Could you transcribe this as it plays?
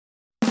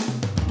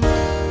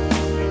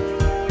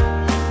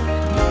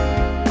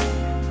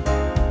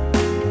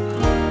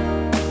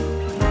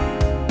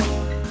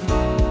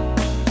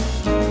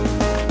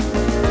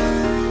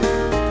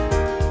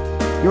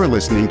You're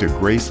listening to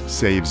Grace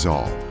Saves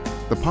All,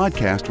 the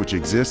podcast which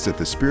exists at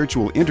the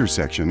spiritual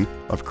intersection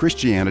of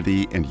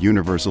Christianity and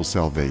universal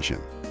salvation.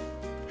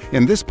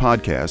 In this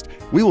podcast,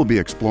 we will be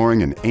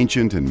exploring an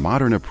ancient and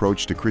modern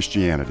approach to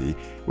Christianity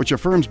which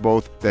affirms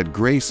both that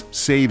grace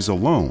saves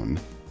alone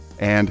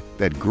and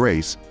that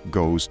grace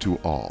goes to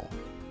all.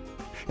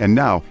 And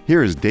now,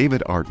 here is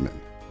David Artman,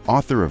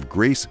 author of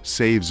Grace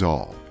Saves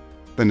All,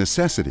 The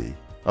Necessity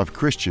of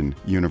Christian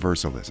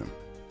Universalism.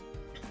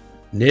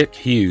 Nick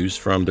Hughes,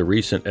 from the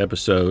recent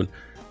episode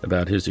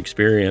about his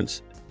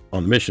experience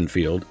on the mission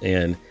field,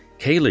 and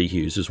Kaylee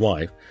Hughes, his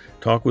wife,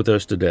 talk with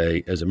us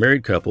today as a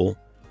married couple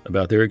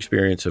about their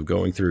experience of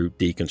going through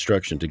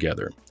deconstruction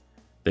together.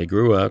 They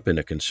grew up in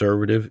a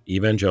conservative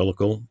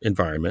evangelical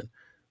environment,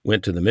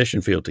 went to the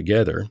mission field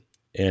together,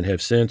 and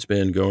have since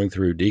been going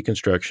through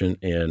deconstruction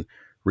and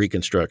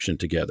reconstruction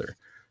together.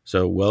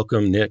 So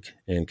welcome Nick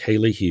and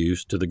Kaylee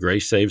Hughes to the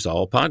Grace Saves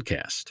All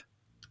podcast.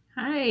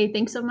 Hi,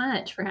 thanks so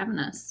much for having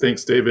us.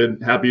 Thanks,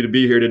 David. Happy to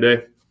be here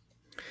today.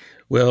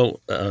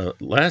 Well,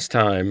 last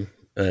time,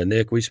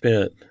 Nick, we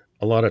spent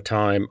a lot of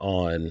time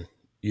on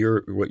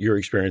what your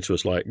experience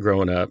was like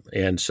growing up.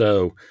 And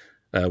so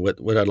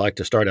what I'd like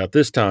to start out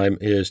this time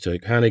is to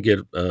kind of get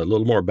a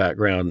little more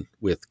background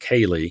with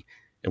Kaylee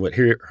and what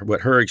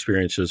her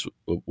experiences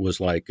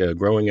was like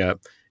growing up.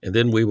 And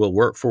then we will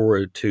work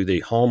forward to the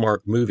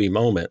Hallmark movie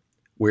moment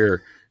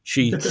where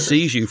she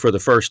sees you for the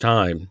first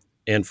time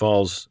and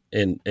falls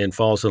in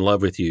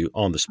love with you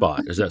on the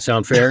spot. Does that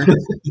sound fair?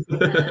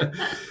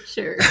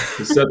 Sure.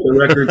 Set the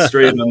record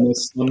straight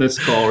on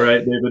this call, right,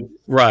 David?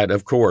 Right,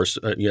 of course.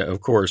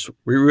 Of course.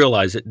 We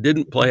realize it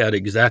didn't play out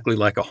exactly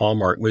like a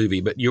Hallmark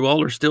movie, but you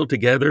all are still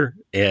together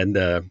and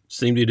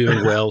seem to be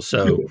doing well.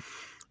 So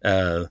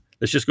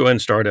let's just go ahead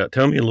and start out.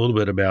 Tell me a little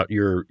bit about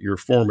your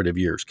formative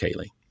years,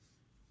 Kaylee.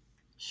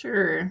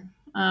 Sure.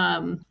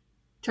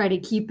 Try to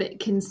keep it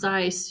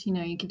concise. You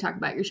know, you can talk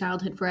about your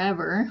childhood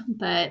forever,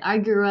 but I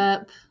grew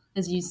up,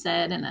 as you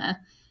said, in a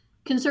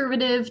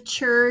conservative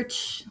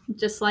church,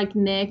 just like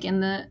Nick,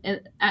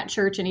 at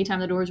church anytime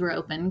the doors were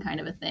open,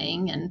 kind of a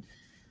thing, and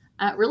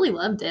I really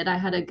loved it. I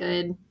had a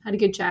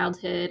good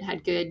childhood,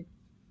 had good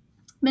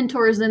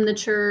mentors in the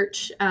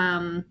church.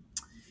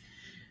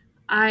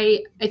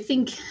 I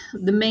think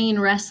the main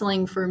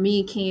wrestling for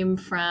me came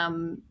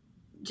from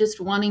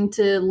just wanting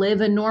to live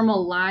a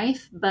normal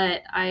life,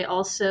 but I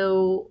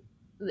also,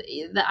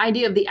 the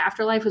idea of the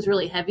afterlife was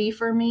really heavy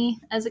for me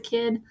as a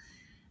kid.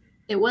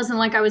 It wasn't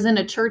like I was in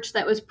a church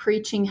that was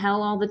preaching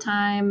hell all the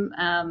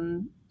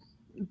time,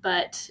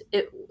 but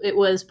it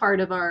was part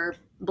of our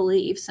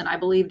beliefs, and I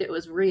believed it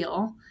was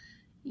real,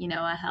 you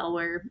know, a hell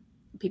where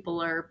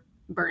people are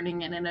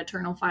burning in an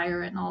eternal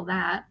fire and all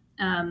that.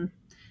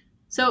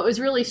 So it was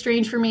really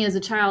strange for me as a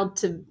child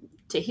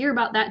to hear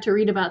about that, to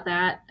read about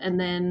that, and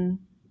then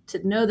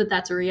to know that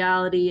that's a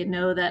reality and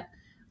know that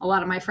a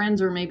lot of my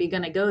friends were maybe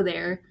going to go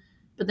there.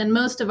 But then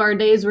most of our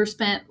days were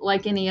spent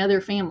like any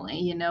other family.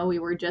 You know, we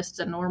were just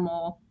a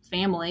normal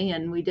family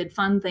and we did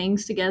fun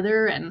things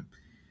together. And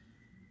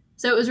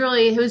so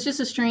it was just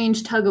a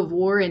strange tug of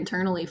war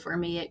internally for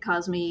me. It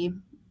caused me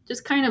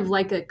just kind of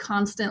like a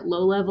constant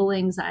low-level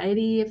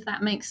anxiety, if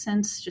that makes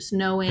sense. Just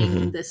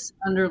knowing this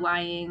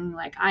underlying,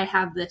 like, I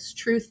have this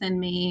truth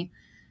in me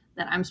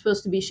that I'm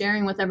supposed to be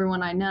sharing with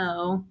everyone I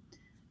know.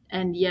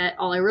 And yet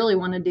all I really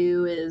want to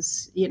do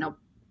is, you know,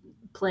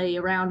 play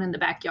around in the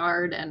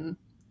backyard and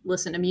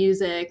listen to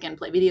music and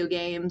play video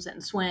games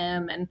and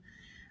swim. And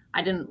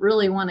I didn't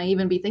really want to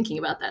even be thinking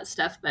about that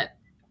stuff. But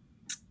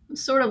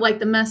sort of like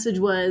the message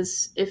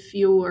was, if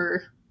you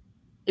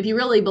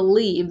really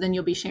believe, then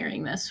you'll be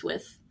sharing this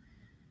with,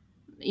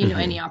 you know,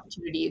 any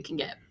opportunity you can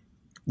get.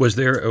 Was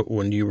there,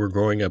 when you were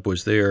growing up, when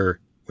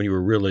you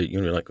were really, you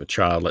know, like a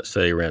child, let's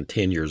say around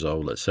 10 years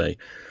old, let's say,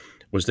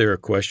 was there a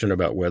question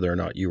about whether or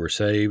not you were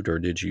saved, or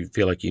did you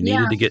feel like you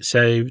needed to get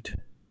saved?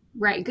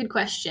 Right. Good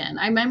question.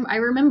 I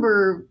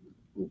remember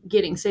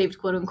getting saved,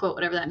 quote unquote,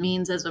 whatever that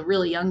means, as a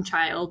really young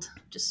child,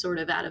 just sort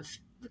of out of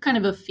kind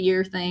of a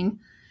fear thing,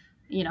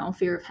 you know,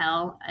 fear of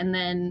hell. And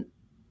then,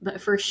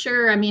 but for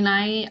sure, I mean,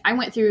 I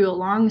went through a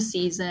long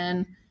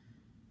season,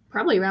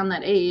 probably around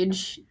that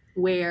age,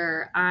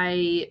 where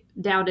I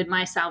doubted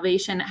my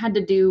salvation. It had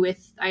to do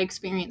with, I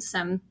experienced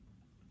some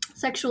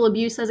sexual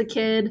abuse as a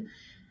kid.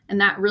 And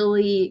that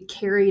really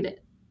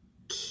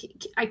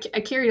I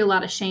carried a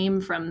lot of shame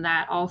from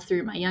that all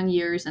through my young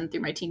years and through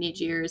my teenage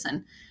years.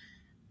 And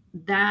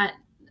that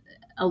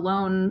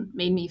alone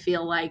made me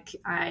feel like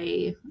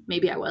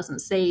maybe I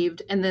wasn't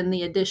saved. And then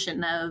the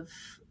addition of,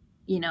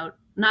 you know,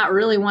 not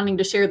really wanting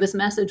to share this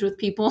message with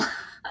people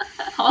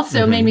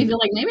also made me feel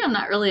like maybe I'm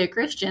not really a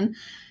Christian,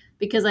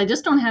 because I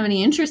just don't have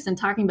any interest in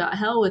talking about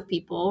hell with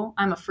people.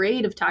 I'm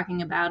afraid of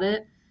talking about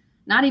it.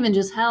 Not even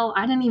just hell.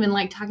 I didn't even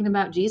like talking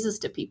about Jesus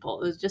to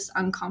people. It was just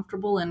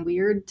uncomfortable and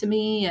weird to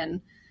me.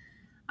 And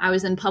I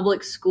was in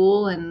public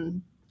school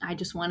and I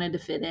just wanted to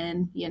fit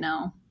in, you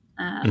know.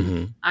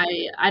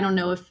 I don't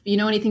know if you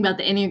know anything about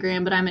the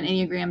Enneagram, but I'm an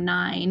Enneagram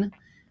 9,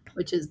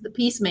 which is the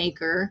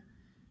peacemaker.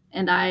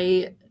 And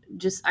I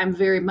I'm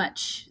very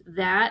much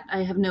that.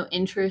 I have no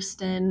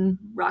interest in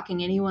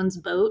rocking anyone's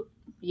boat,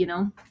 you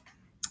know?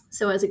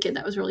 So as a kid,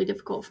 that was really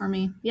difficult for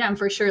me. Yeah, and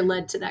for sure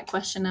led to that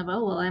question of,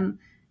 oh, well, am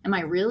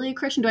I really a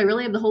Christian? Do I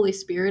really have the Holy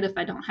Spirit if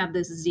I don't have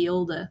this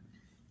zeal to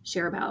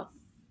share about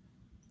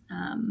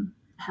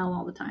hell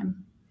all the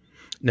time?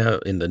 Now,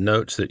 in the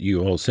notes that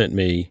you all sent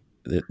me,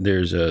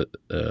 there's a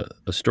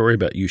story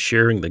about you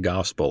sharing the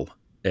gospel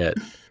at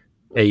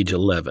age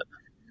 11.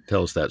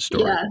 Tell us that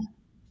story.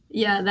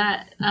 Yeah,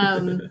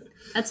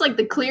 that's like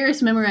the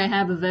clearest memory I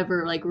have of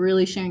ever like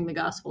really sharing the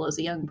gospel as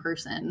a young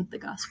person, the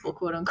gospel,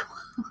 quote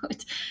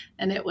unquote.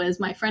 And it was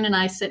my friend and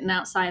I sitting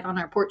outside on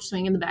our porch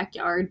swing in the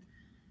backyard.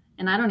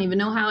 And I don't even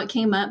know how it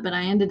came up, but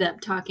I ended up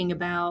talking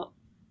about,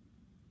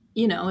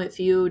 if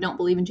you don't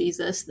believe in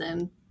Jesus,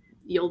 then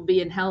you'll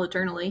be in hell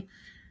eternally.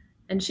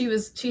 And she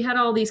had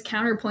all these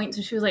counterpoints,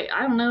 and she was like,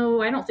 I don't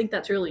know, I don't think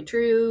that's really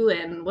true.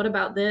 And what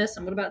about this?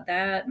 And what about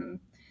that? And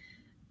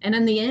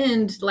in the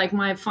end, like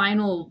my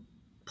final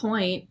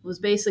point was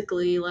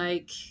basically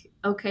like,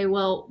 okay,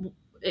 well,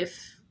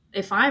 if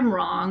I'm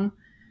wrong,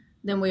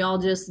 then we all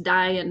just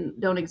die and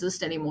don't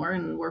exist anymore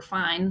and we're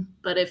fine.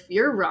 But if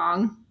you're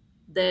wrong,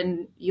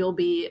 then you'll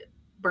be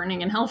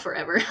burning in hell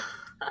forever.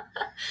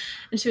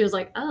 And she was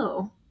like,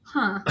 oh,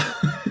 huh.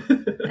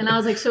 And I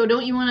was like, so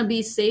don't you want to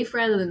be safe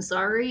rather than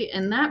sorry?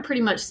 And that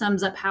pretty much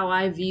sums up how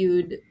I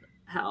viewed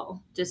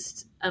hell.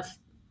 It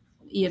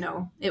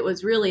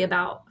was really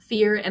about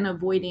fear and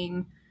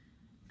avoiding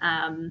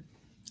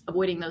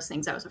those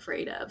things I was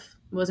afraid of.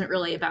 It wasn't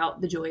really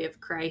about the joy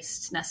of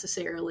Christ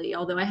necessarily,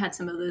 although I had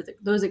some of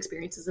those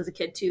experiences as a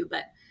kid too.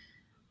 But,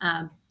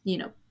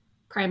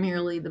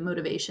 primarily the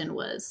motivation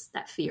was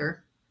that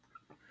fear.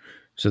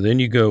 So then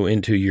you go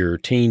into your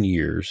teen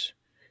years,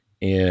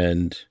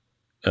 and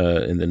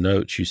in the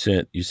notes you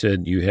said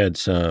you had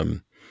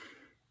some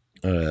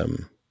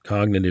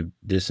cognitive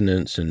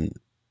dissonance and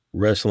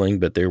wrestling,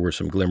 but there were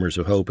some glimmers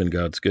of hope and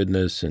God's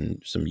goodness and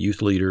some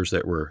youth leaders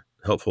that were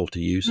helpful to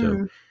you.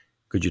 So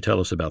could you tell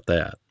us about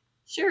that?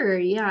 Sure.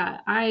 Yeah.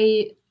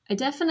 I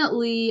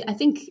definitely, I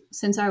think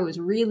since I was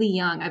really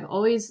young,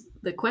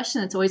 the question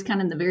that's always kind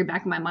of in the very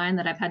back of my mind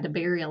that I've had to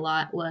bury a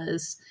lot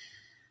was,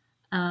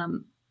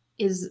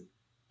 is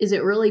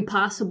it really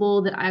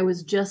possible that I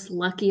was just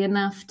lucky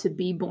enough to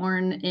be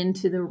born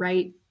into the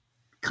right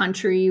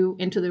country,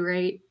 into the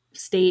right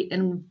state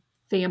and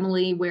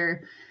family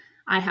where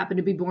I happen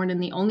to be born in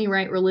the only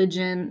right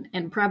religion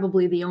and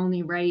probably the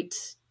only right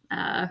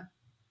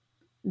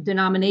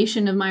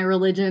denomination of my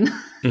religion.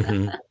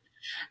 Mm-hmm.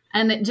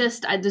 And it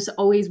just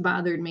always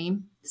bothered me.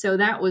 So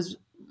that was,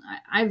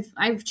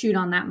 I've chewed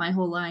on that my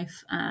whole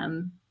life.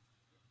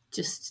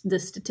 Just the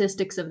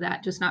statistics of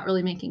that just not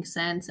really making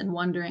sense and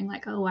wondering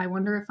like, oh, I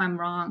wonder if I'm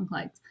wrong.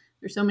 Like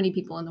there's so many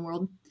people in the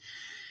world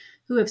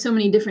who have so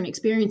many different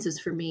experiences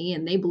for me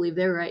and they believe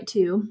they're right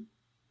too.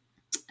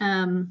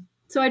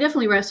 So I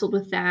definitely wrestled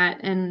with that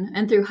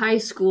and through high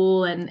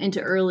school and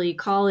into early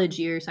college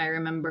years, I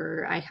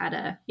remember I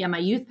had my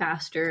youth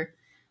pastor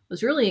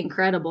was really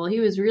incredible. He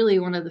was really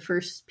one of the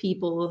first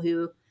people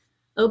who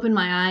opened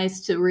my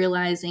eyes to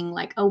realizing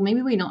like, oh,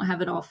 maybe we don't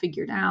have it all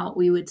figured out.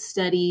 We would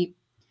study.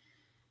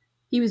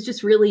 He was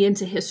just really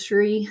into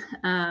history.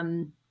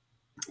 And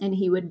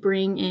he would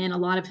bring in a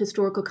lot of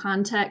historical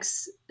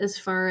context as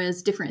far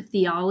as different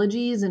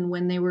theologies and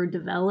when they were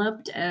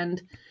developed.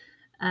 And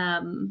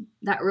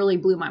that really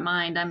blew my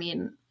mind. I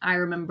mean, I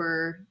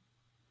remember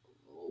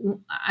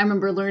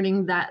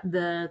learning that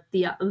the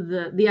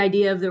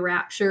idea of the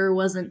rapture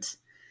wasn't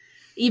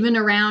even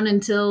around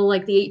until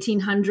like the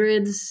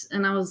 1800s.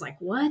 And I was like,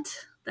 what?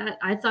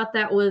 I thought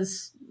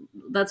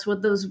that's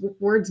what those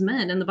words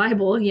meant in the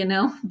Bible,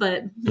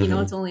 but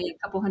it's only a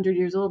couple hundred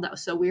years old. That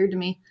was so weird to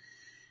me.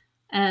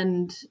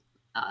 And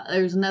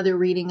there's another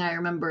reading I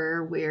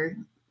remember where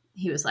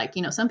he was like,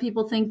 some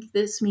people think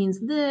this means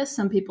this,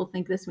 some people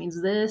think this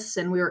means this.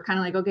 And we were kind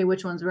of like, okay,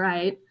 which one's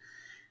right?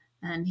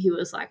 And he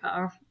was like,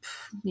 oh,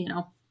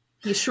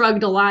 he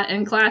shrugged a lot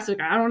in class.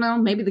 Like, I don't know,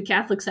 maybe the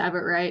Catholics have it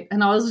right.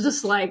 And I was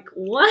just like,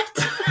 what?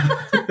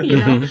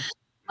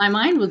 My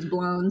mind was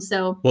blown.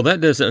 So, well, that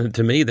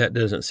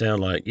doesn't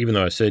sound like, even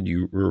though I said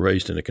you were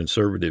raised in a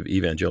conservative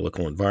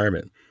evangelical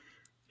environment,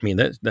 I mean,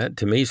 that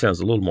to me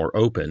sounds a little more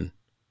open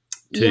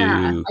to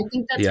I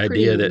think that's the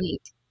idea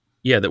unique.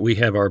 that we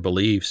have our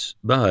beliefs,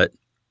 but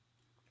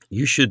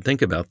you should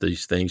think about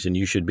these things and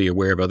you should be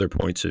aware of other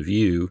points of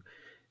view.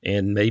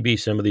 And maybe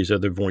some of these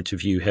other points of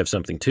view have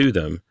something to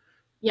them.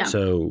 Yeah.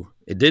 So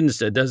it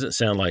doesn't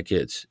sound like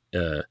it's,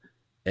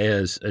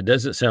 it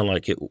doesn't sound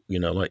like it,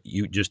 like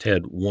you just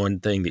had one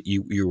thing that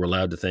you were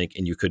allowed to think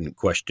and you couldn't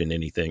question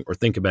anything or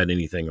think about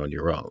anything on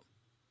your own.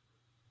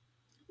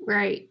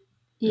 Right.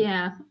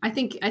 Yeah. I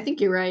think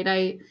you're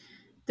right.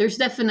 There's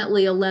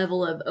definitely a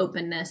level of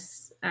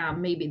openness,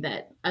 maybe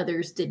that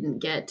others didn't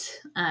get,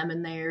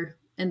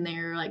 in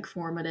their like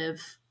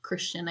formative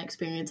Christian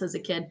experience as a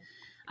kid.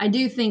 I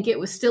do think it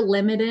was still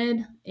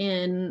limited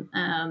in,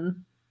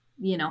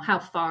 how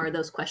far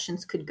those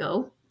questions could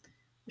go.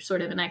 There's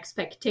sort of an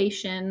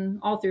expectation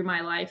all through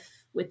my life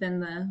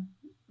within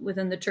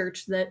within the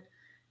church that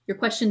your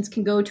questions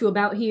can go to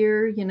about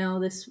here, you know,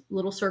 this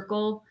little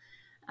circle.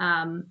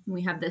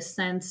 We have this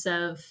sense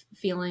of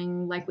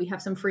feeling like we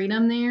have some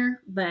freedom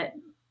there, but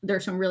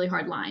there's some really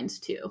hard lines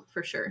too,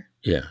 for sure.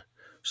 Yeah.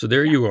 So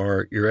there you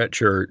are, you're at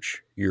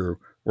church, you're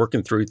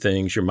working through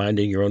things, you're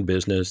minding your own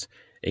business,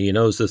 and you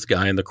notice this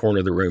guy in the corner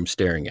of the room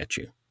staring at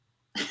you.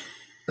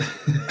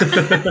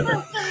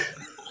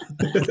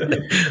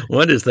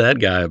 What is that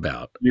guy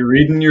about? You're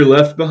reading your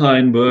Left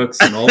Behind books,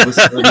 and all of a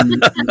sudden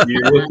you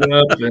look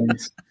up and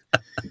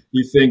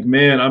you think,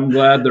 man, I'm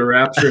glad the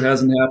rapture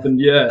hasn't happened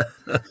yet.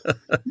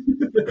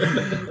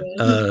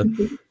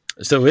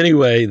 So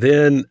anyway,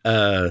 then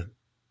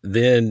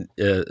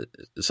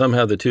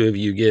somehow the two of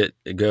you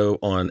go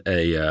on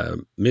a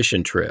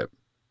mission trip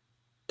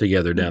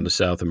together down to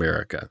South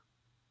America.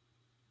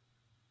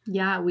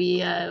 Yeah,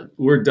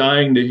 we're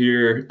dying to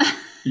hear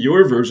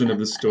your version of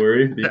the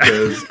story,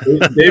 because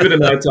David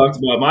and I talked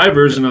about my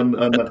version on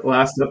the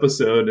last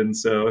episode, and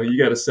so you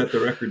got to set the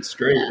record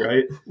straight,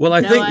 right? Well,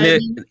 I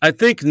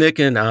think Nick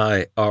and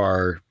I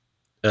are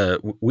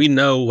we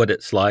know what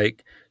it's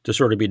like to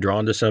sort of be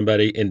drawn to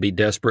somebody and be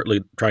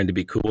desperately trying to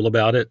be cool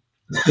about it.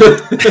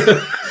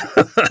 The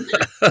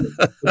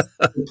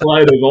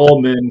plight of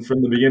all men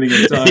from the beginning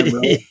of time,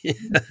 right?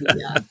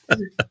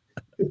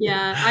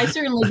 Yeah, I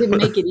certainly didn't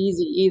make it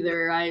easy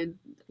either. I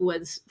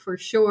was for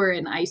sure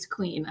an ice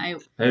queen. Hey,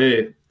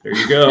 there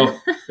you go.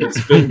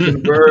 It's been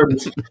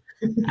confirmed.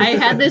 I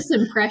had this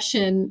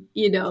impression,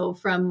 you know,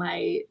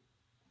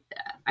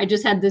 I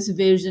just had this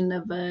vision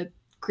of a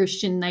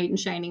Christian knight in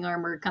shining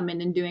armor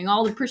coming and doing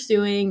all the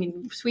pursuing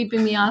and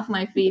sweeping me off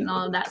my feet and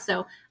all of that.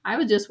 So I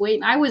was just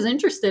waiting. I was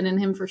interested in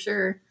him for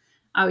sure.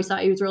 I always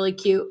thought he was really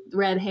cute,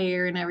 red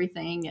hair and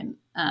everything. And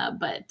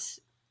but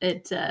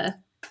it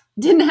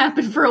didn't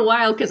happen for a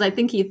while because I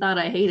think he thought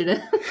I hated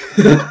him.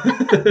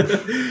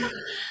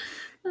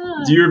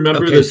 Do you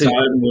remember the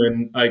time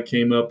when I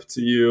came up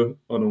to you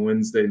on a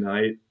Wednesday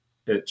night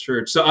at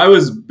church? So I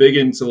was big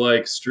into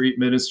like street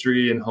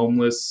ministry and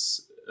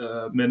homeless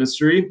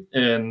ministry.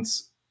 And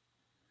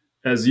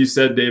as you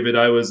said, David,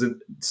 I was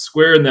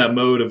square in that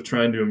mode of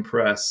trying to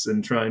impress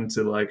and trying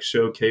to like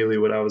show Kaylee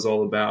what I was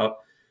all about.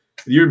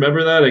 Do you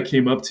remember that? I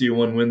came up to you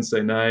one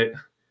Wednesday night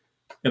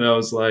and I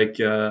was like,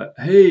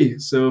 hey,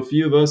 so a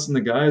few of us and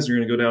the guys are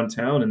going to go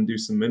downtown and do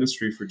some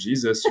ministry for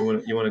Jesus. You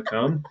want to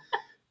come?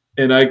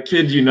 And I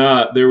kid you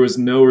not, there was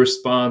no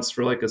response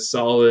for like a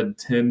solid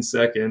 10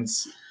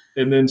 seconds.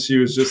 And then she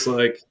was just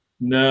like,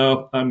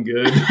 no, I'm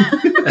good.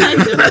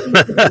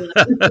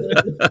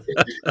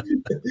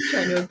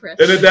 Trying to impress.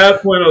 And at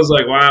that point I was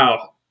like,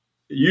 wow,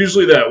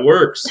 usually that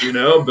works, you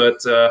know,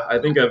 but I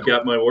think I've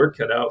got my work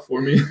cut out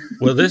for me.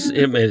 Well,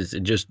 is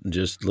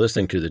just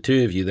listening to the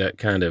two of you, that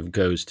kind of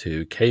goes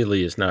to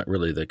Kaylee is not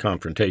really the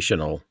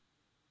confrontational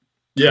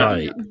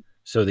type.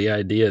 So the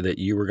idea that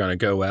you were going to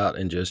go out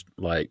and just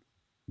like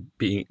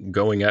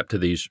going up to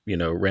these, you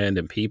know,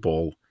 random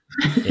people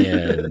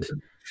and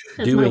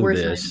doing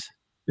this.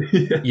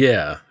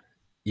 Yeah.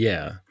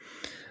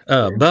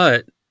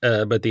 But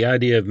the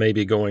idea of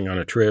maybe going on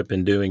a trip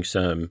and doing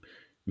some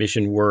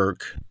mission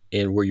work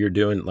and where you're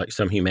doing like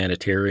some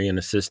humanitarian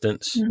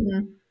assistance,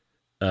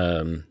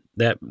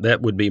 that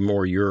would be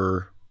more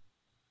your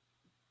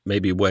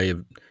maybe way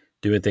of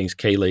doing things.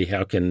 Kaylee,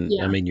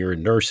 I mean, you're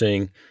in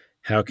nursing.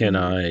 How can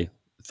I,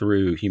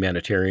 through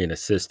humanitarian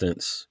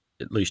assistance,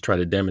 at least try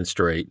to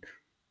demonstrate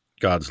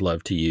God's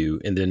love to you?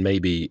 And then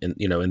maybe,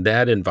 in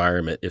that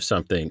environment, if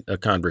a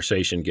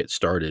conversation gets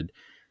started,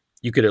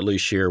 you could at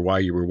least share why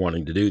you were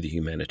wanting to do the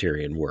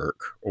humanitarian work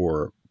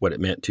or what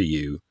it meant to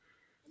you.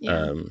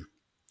 Yeah.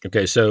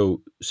 Okay.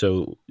 So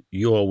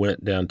you all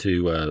went down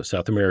to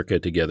South America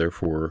together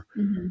for,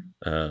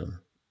 and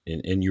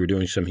you were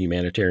doing some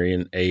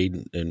humanitarian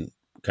aid and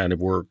kind of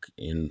work.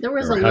 There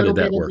was a little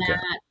bit of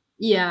that.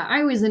 Yeah.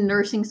 I was in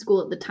nursing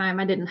school at the time.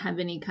 I didn't have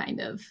any kind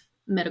of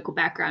medical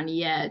background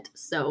yet.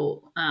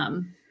 So,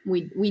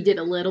 we did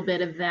a little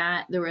bit of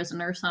that. There was a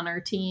nurse on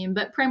our team,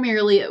 but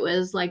primarily it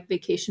was like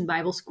vacation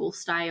Bible school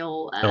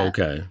style.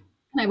 Okay.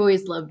 And I've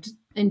always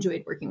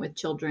enjoyed working with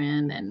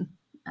children, and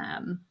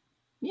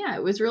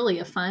it was really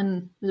a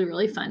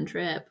really fun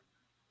trip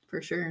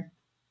for sure.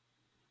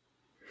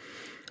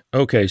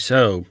 Okay.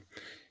 So,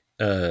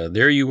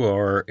 there you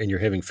are, and you're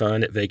having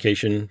fun at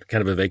vacation,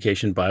 kind of a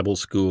vacation Bible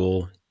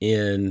school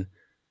in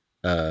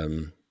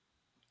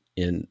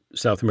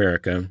South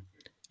America.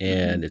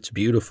 And it's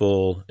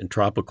beautiful and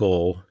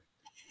tropical,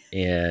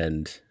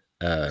 and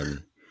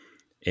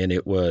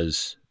it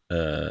was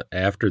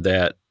after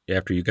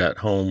you got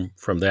home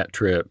from that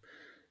trip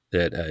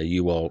that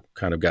you all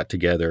kind of got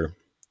together.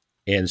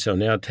 And so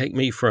now take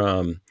me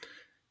from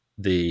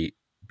the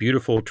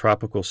beautiful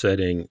tropical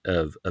setting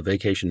of a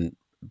vacation,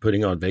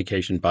 putting on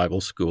vacation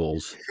Bible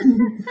schools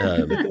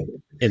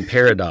in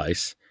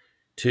paradise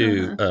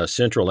to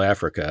Central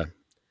Africa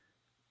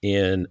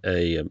in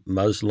a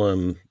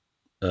Muslim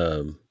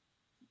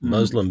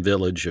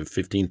village of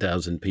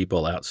 15,000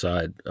 people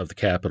outside of the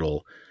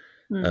capital,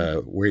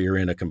 where you're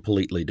in a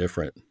completely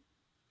different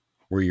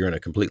where you're in a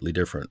completely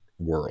different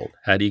world?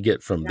 How do you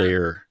get from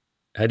there?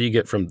 How do you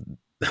get from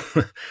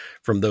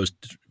from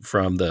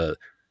the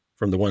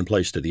one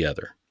place to the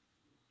other?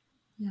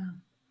 Yeah.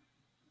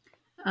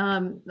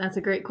 That's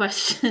a great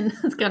question.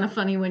 It's kind of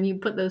funny when you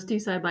put those two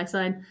side by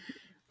side.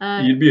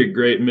 You'd be a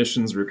great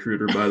missions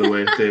recruiter, by the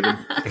way, David.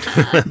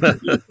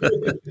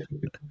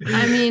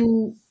 I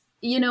mean,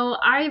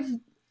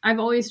 I've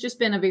always just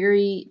been a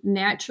very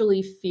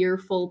naturally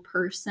fearful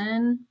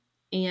person,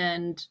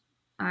 and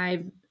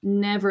I've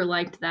never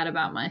liked that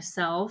about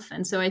myself.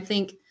 And so I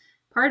think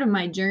part of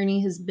my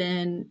journey has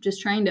been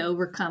just trying to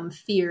overcome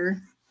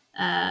fear,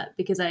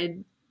 because I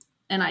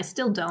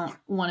still don't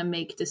want to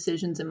make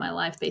decisions in my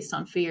life based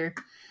on fear.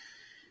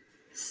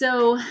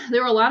 So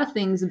there were a lot of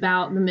things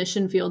about the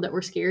mission field that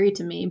were scary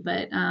to me,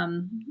 but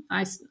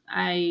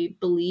I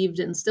believed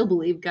and still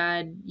believe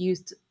God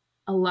used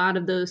a lot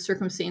of those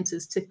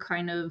circumstances to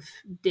kind of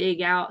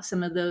dig out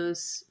some of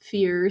those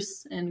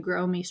fears and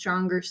grow me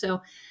stronger.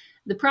 So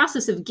the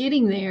process of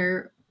getting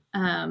there,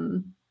 I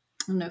don't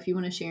know if you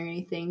want to share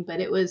anything,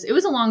 but it was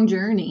a long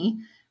journey.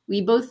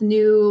 We both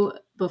knew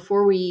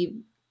before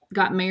we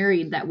got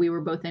married that we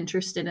were both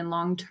interested in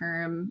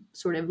long-term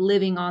sort of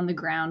living on the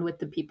ground with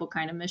the people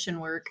kind of mission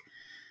work.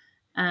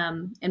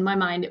 In my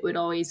mind, it would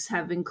always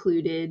have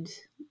included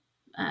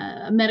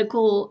a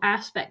medical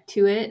aspect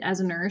to it as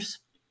a nurse.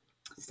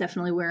 It's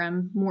definitely where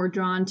I'm more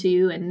drawn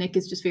to, and Nick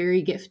is just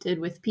very gifted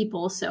with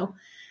people. So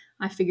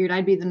I figured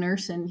I'd be the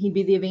nurse and he'd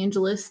be the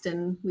evangelist,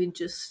 and we'd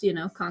just,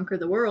 conquer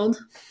the world.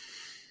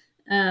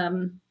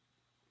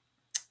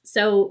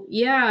 So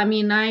yeah, I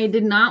mean, I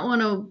did not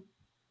want to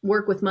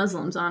work with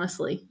Muslims,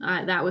 honestly.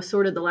 That was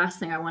sort of the last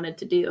thing I wanted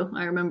to do.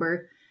 I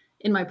remember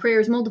in my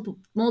prayers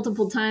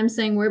multiple times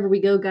saying, wherever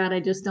we go, God, I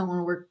just don't want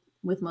to work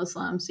with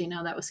Muslims.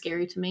 That was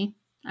scary to me.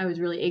 I was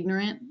really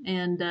ignorant.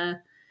 And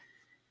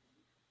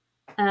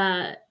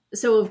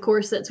so, of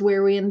course, that's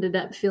where we ended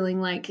up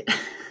feeling like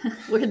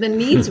where the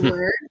needs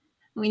were.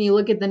 When you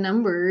look at the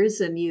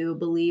numbers and you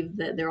believe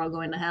that they're all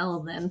going to hell,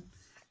 then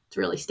it's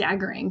really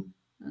staggering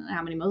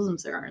how many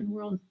Muslims there are in the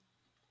world.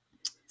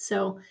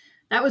 So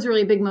that was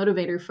really a big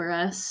motivator for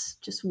us,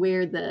 just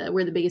where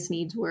the biggest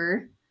needs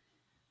were.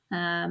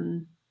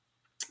 And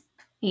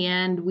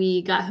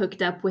we got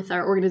hooked up with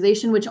our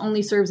organization, which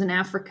only serves in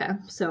Africa.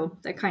 So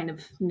that kind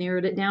of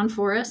narrowed it down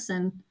for us.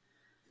 And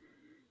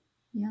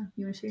yeah,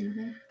 you want to share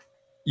anything?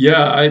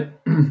 Yeah,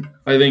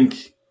 I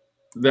think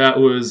that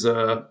was,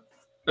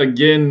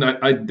 again,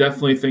 I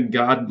definitely think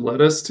God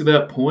led us to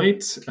that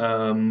point.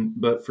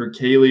 But for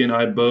Kaylee and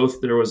I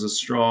both, there was a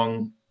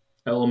strong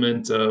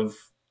element of,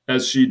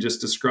 as she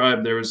just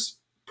described, there was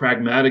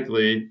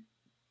pragmatically,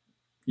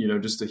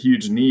 just a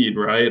huge need,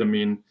 right? I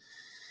mean,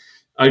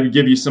 I could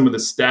give you some of the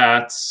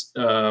stats,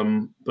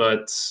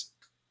 but,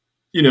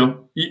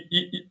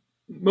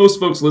 most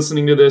folks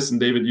listening to this, and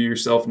David, you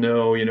yourself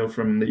know,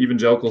 from the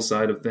evangelical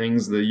side of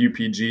things, the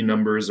UPG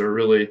numbers are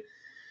really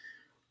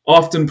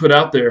often put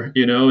out there,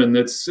 and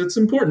it's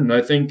important.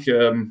 I think,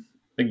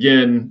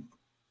 again,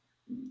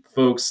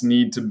 folks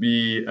need to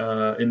be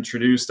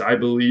introduced, I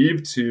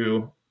believe,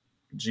 to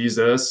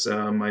Jesus.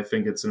 I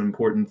think it's an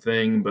important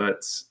thing,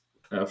 but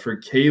for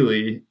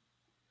Kaylee,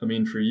 I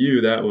mean, for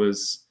you,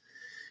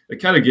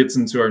 it kind of gets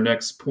into our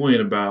next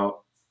point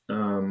about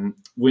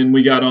when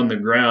we got on the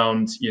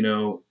ground,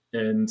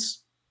 and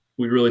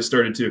we really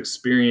started to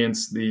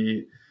experience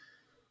the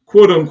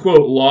quote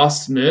unquote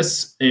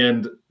lostness,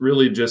 and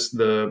really just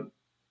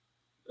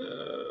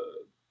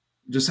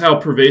just how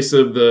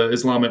pervasive the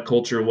Islamic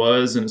culture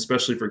was, and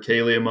especially for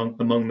Kaylee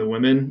among the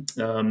women.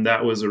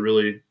 That was a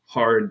really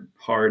hard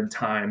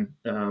time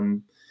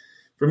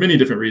for many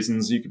different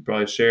reasons. You could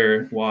probably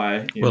share why.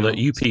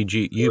 The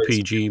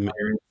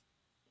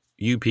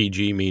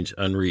UPG means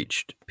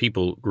unreached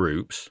people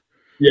groups.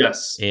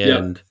 Yes.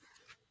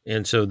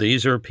 And so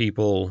these are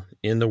people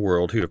in the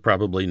world who have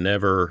probably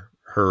never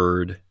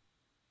heard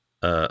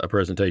a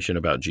presentation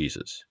about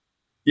Jesus,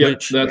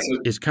 which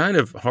is kind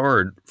of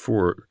hard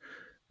for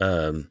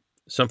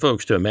some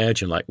folks to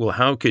imagine. Like, well,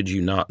 how could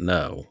you not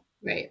know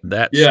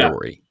that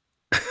story?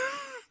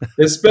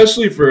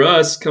 Especially for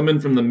us coming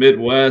from the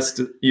Midwest,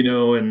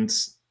 and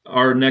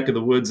our neck of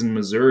the woods in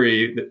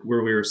Missouri,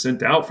 where we were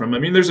sent out from. I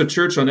mean, there's a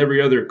church on every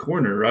other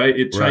corner, right?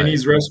 A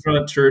Chinese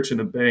restaurant, church,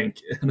 and a bank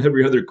on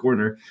every other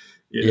corner.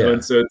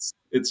 And so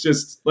it's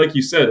just like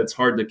you said, it's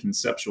hard to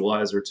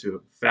conceptualize or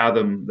to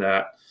fathom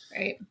that.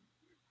 Right.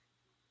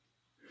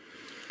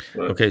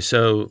 But, okay,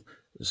 so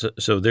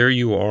there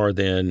you are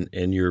then,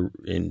 and you're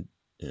in.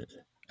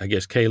 I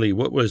guess, Kaylee,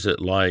 what was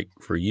it like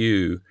for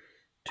you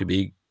to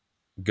be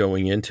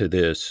going into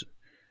this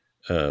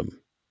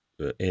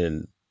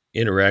and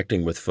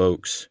interacting with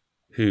folks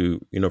who,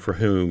 for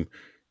whom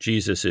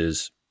Jesus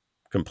is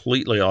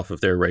completely off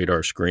of their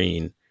radar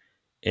screen,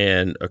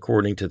 and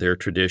according to their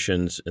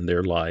traditions and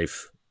their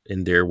life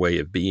and their way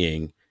of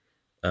being,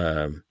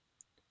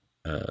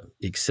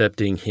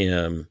 accepting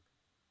him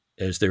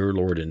as their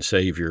Lord and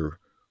Savior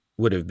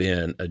would have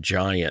been a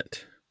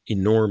giant,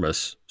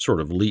 enormous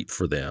sort of leap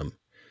for them.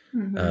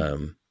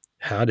 Mm-hmm.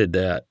 How did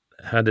that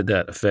how did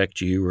that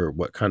affect you, or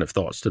what kind of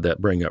thoughts did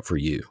that bring up for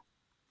you?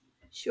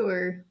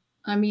 Sure.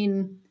 I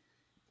mean,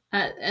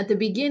 at the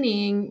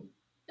beginning,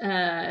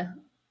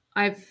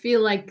 I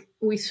feel like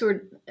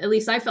at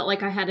least I felt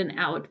like I had an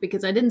out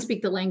because I didn't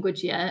speak the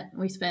language yet.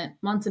 We spent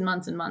months and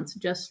months and months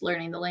just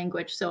learning the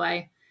language. So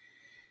I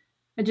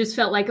just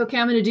felt like, okay,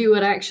 I'm going to do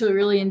what I actually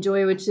really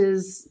enjoy, which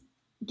is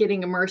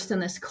getting immersed in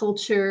this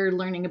culture,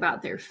 learning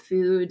about their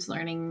foods,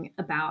 learning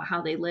about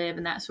how they live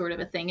and that sort of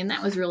a thing. And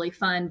that was really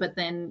fun. But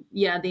then,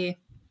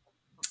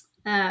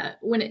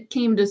 when it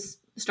came to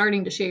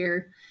starting to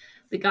share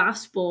the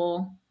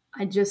gospel,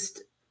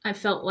 I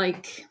felt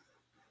like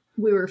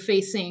we were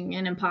facing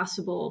an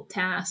impossible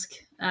task.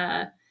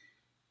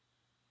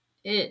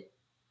 It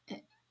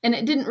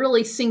didn't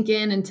really sink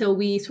in until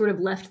we sort of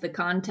left the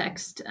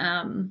context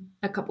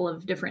a couple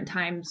of different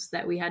times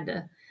that we had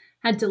to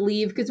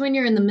leave, because when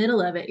you're in the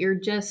middle of it, you're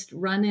just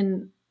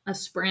running a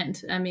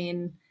sprint. I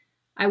mean,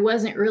 I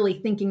wasn't really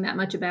thinking that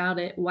much about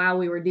it while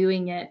we were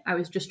doing it. I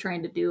was just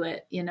trying to do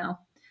it,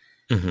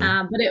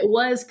 Mm-hmm. But it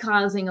was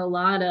causing a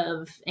lot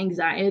of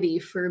anxiety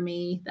for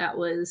me that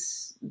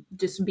was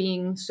just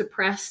being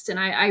suppressed. And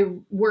I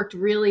worked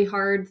really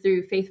hard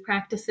through faith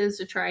practices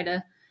to try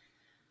to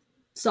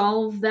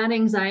solve that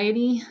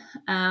anxiety.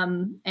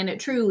 And it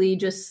truly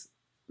just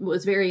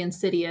was very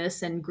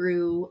insidious and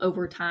grew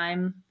over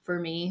time for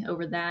me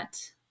over that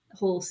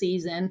whole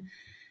season.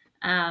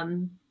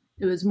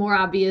 It was more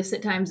obvious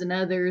at times than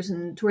others.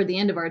 And toward the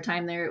end of our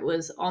time there, it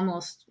was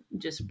almost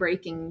just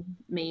breaking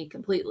me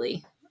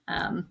completely.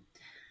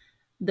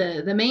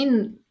 The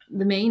main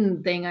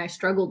thing I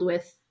struggled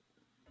with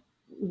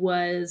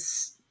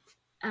was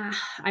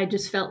I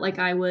just felt like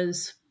I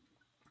was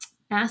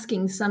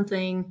asking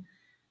something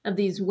of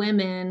these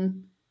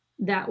women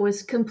that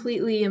was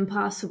completely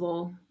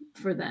impossible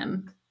for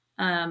them.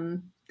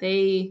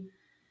 They,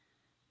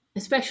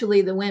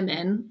 especially the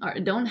women,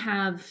 don't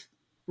have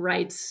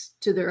rights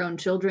to their own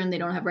children. They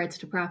don't have rights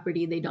to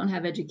property. They don't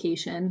have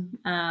education.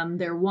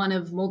 They're one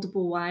of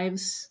multiple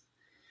wives.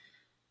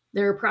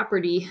 They're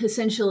property,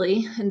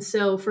 essentially. And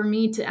so for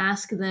me to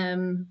ask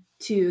them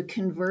to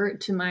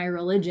convert to my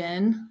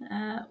religion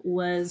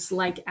was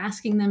like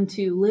asking them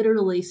to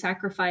literally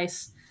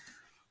sacrifice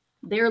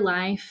their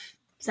life,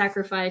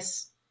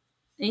 sacrifice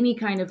any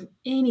kind of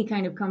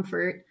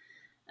comfort,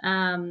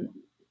 any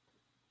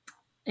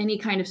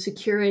kind of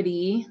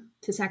security,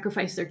 to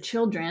sacrifice their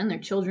children. Their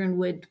children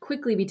would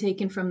quickly be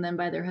taken from them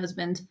by their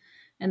husband,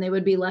 and they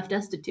would be left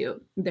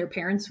destitute. Their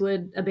parents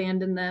would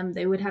abandon them.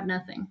 They would have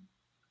nothing.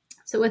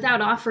 So without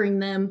offering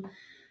them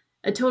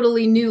a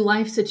totally new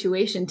life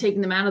situation,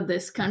 taking them out of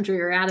this country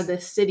or out of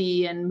this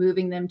city and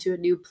moving them to a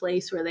new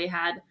place where they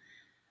had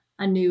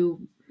a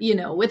new,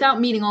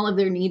 without meeting all of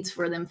their needs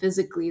for them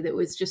physically, that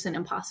was just an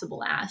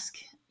impossible ask.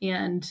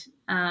 And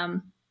I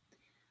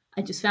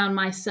just found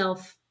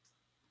myself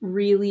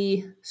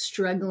really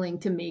struggling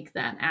to make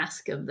that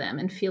ask of them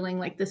and feeling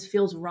like this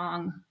feels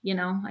wrong.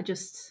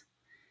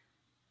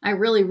 I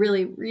really,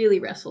 really, really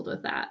wrestled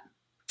with that.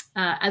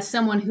 As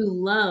someone who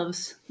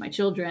loves my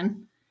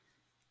children,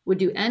 would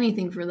do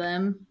anything for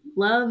them,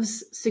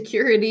 loves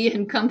security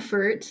and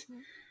comfort,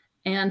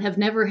 and have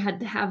never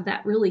had to have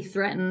that really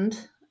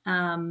threatened.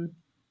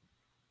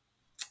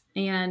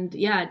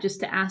 Just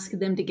to ask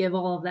them to give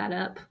all of that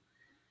up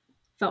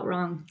felt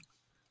wrong.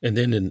 And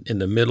then in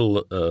the middle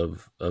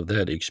of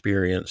that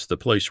experience, the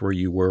place where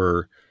you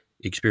were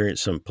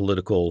experienced some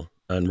political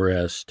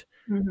unrest,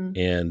 Mm-hmm.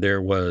 and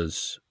there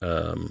was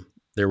a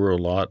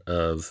lot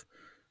of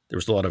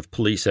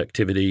police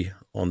activity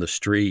on the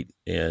street,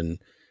 and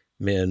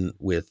men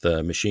with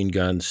machine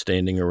guns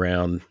standing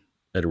around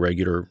at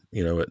regular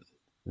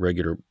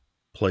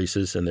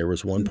places. And there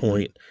was one Mm-hmm.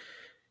 point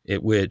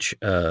at which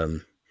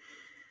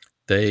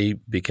they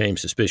became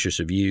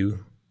suspicious of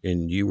you,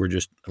 and you were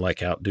just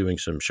like out doing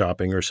some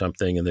shopping or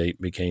something, and they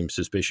became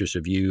suspicious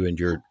of you, and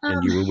you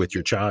were with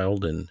your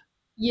child. And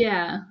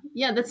yeah,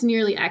 that's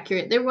nearly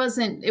accurate. It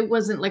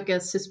wasn't like a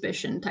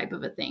suspicion type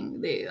of a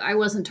thing. I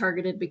wasn't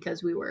targeted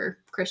because we were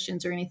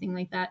Christians or anything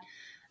like that.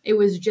 It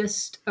was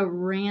just a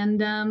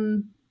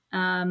random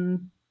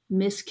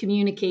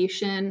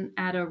miscommunication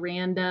at a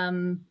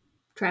random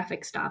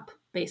traffic stop,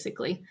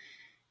 basically.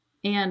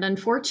 And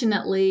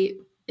unfortunately,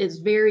 it's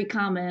very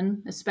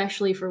common,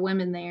 especially for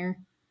women there.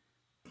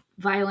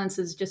 Violence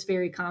is just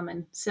very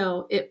common.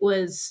 So it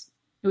was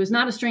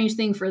not a strange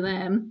thing for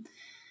them.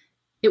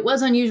 It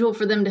was unusual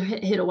for them to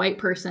hit a white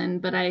person,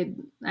 but I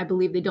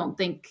believe I don't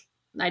think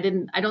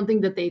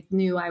that they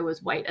knew I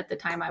was white at the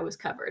time I was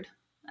covered.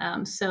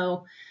 That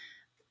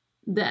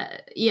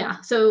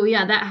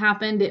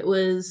happened. It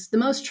was the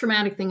most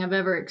traumatic thing I've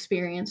ever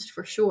experienced,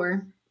 for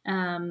sure.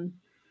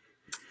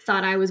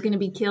 Thought I was going to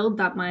be killed,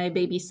 thought my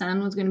baby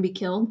son was going to be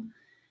killed.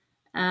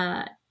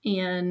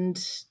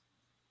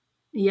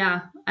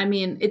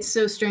 It's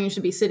so strange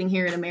to be sitting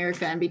here in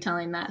America and be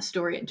telling that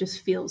story. It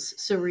just feels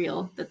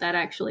surreal that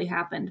actually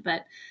happened,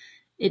 but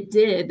it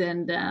did.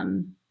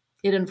 And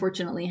it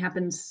unfortunately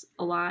happens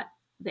a lot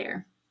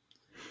there.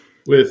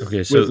 with Okay,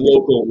 with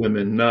local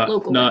women, not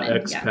women,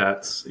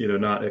 expats,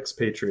 not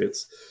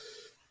expatriates.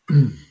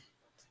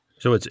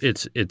 So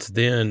it's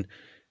then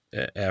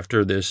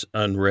after this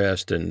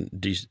unrest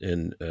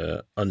and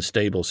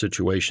unstable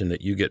situation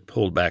that you get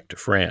pulled back to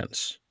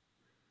France,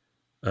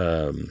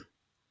 and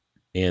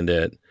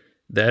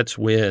that's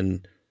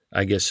when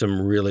I guess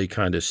some really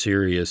kind of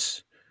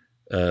serious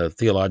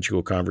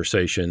theological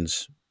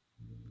conversations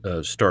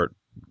start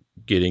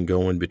getting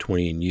going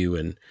between you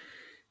and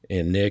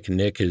Nick.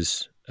 Nick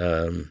has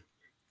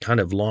kind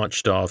of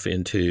launched off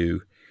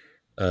into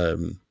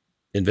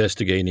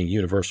investigating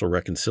universal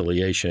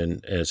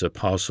reconciliation as a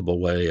possible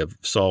way of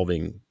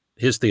solving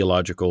his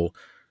theological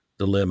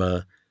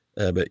dilemma.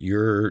 But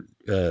you're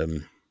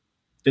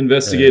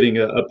investigating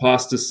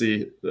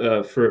apostasy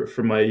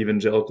for my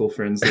evangelical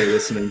friends that are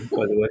listening,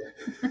 by the way.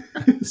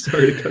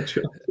 Sorry to cut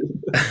you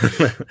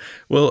off.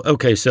 Well,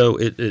 okay, so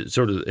it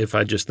sort of, if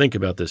I just think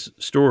about this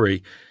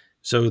story,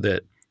 so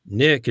that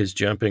Nick is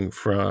jumping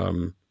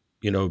from,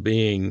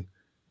 being,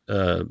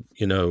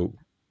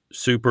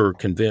 super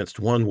convinced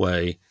one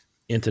way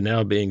into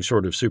now being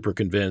sort of super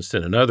convinced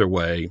in another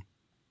way,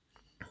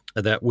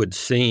 that would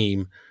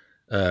seem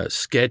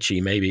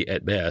sketchy, maybe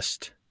at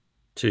best,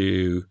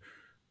 to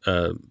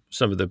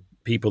some of the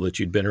people that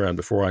you'd been around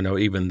before. I know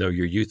even though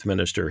your youth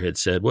minister had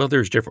said, well,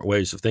 there's different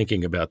ways of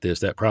thinking about this,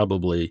 that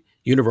probably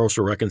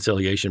universal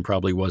reconciliation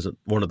probably wasn't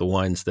one of the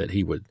ones that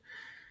he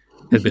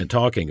had been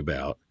talking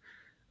about.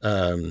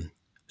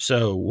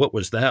 So what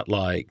was that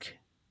like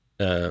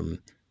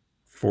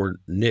for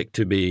Nick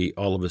to be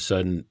all of a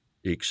sudden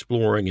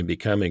exploring and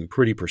becoming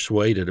pretty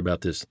persuaded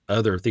about this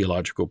other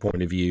theological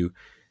point of view,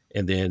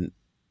 and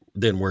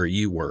then where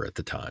you were at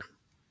the time?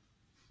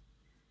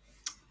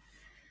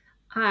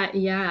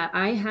 Yeah,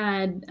 I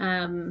had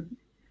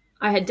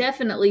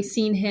definitely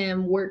seen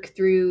him work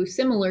through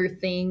similar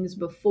things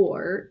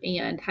before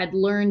and had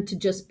learned to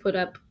just put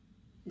up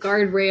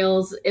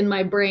guardrails in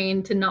my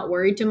brain to not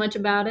worry too much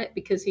about it,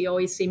 because he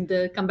always seemed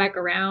to come back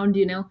around,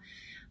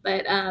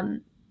 But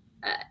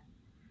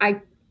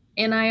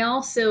I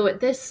also at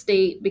this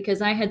state,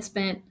 because I had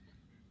spent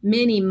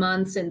many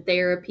months in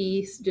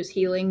therapy, just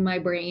healing my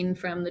brain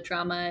from the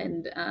trauma,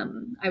 and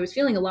I was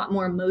feeling a lot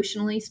more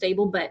emotionally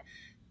stable, but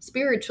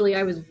spiritually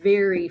I was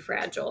very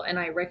fragile, and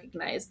I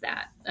recognized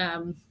that.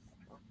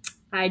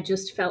 I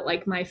just felt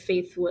like my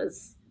faith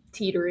was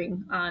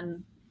teetering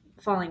on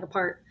falling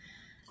apart,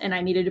 and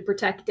I needed to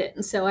protect it.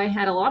 And so I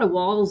had a lot of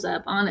walls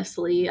up,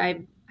 honestly.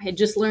 I had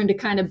just learned to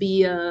kind of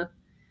be a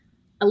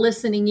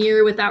listening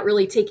ear without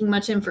really taking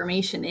much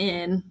information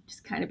in,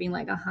 just kind of being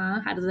like,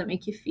 how does that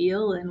make you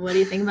feel? And what do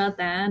you think about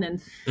that?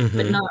 And,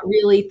 but not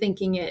really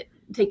taking it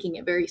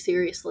very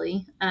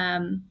seriously,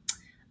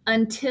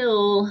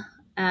 until,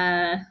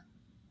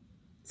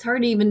 it's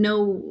hard to even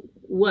know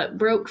what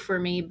broke for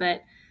me,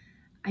 but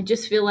I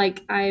just feel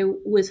like I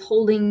was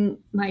holding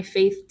my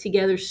faith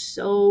together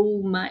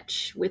so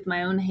much with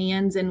my own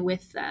hands, and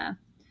with,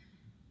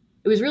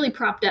 it was really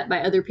propped up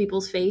by other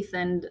people's faith,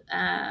 and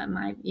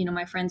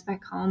my friends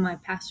back home, my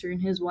pastor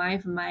and his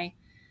wife, and my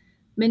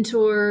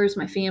mentors,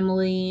 my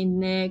family,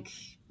 Nick,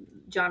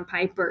 John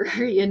Piper,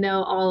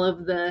 all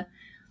of the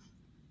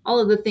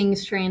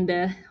things trying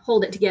to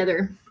hold it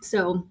together.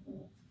 So,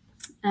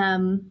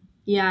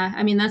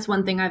 that's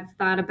one thing I've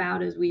thought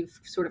about as we've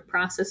sort of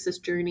processed this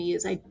journey,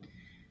 is I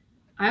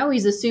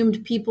always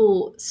assumed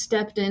people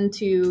stepped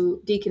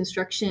into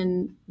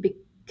deconstruction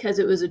because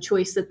it was a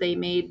choice that they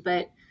made,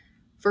 but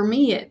for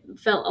me, it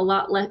felt a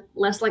lot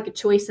less like a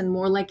choice and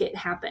more like it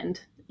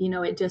happened.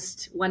 It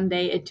just, one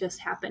day it just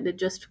happened. It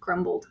just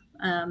crumbled.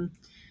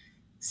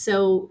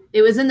 So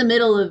it was in the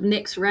middle of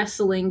Nick's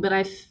wrestling, but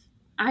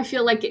I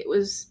feel like it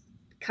was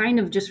kind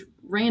of just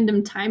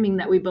random timing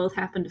that we both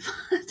happened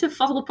to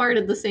fall apart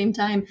at the same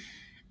time.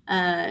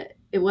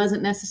 It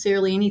wasn't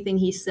necessarily anything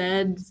he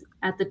said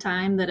at the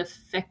time that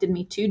affected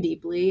me too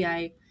deeply.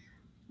 I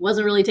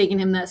wasn't really taking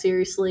him that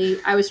seriously.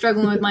 I was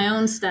struggling with my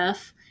own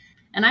stuff.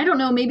 And I don't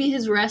know, maybe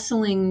his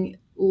wrestling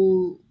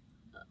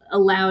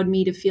allowed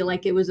me to feel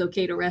like it was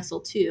okay to wrestle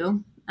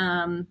too.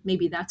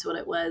 Maybe that's what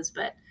it was.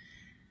 But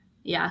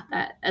yeah,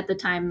 that at the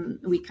time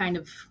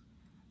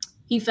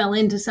he fell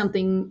into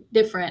something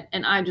different,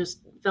 and I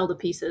just fell to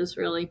pieces,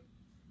 really.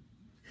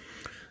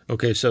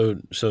 Okay, so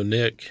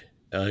Nick,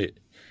 so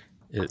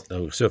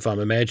if I'm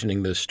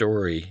imagining this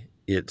story,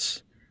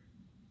 it's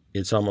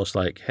almost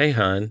like, hey,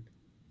 hon,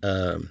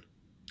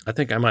 I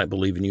think I might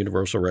believe in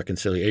universal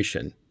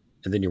reconciliation.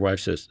 And then your wife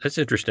says, that's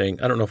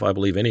interesting. I don't know if I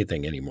believe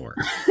anything anymore.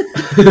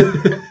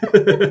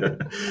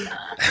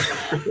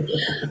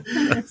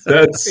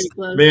 That's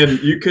man,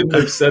 you couldn't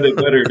have said it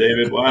better,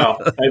 David. Wow.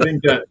 I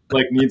think that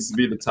needs to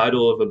be the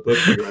title of a book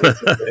you write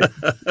someday.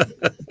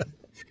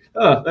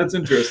 Oh, that's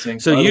interesting.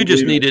 So you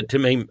just needed to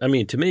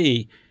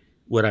me,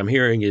 what I'm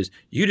hearing is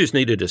you just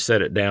needed to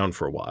set it down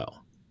for a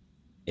while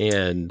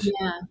and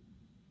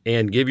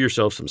give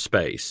yourself some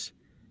space.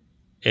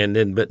 And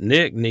then, but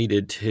Nick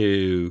needed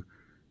to,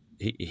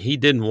 he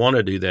didn't want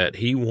to do that.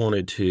 He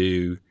wanted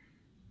to,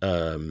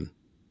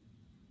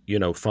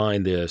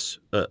 find this,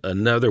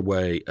 another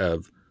way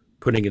of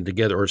putting it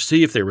together, or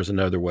see if there was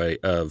another way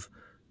of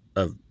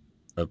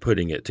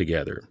putting it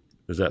together.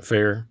 Is that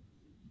fair?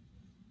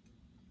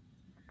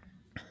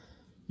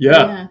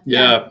 Yeah.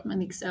 I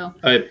think so.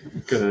 Go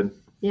ahead.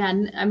 Yeah,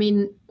 I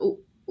mean,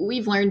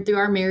 we've learned through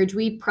our marriage,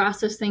 we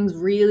process things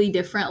really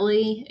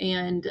differently,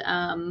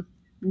 and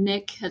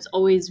Nick has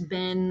always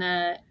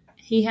been,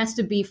 he has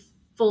to be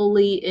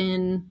fully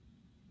in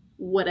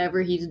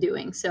whatever he's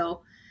doing.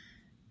 So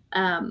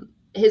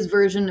his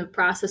version of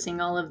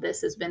processing all of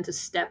this has been to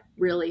step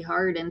really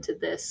hard into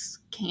this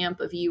camp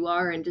of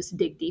UR and just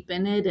dig deep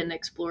in it and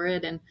explore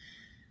it. And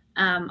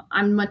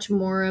I'm much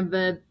more of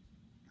a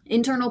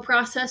internal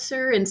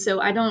processor, and so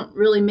I don't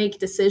really make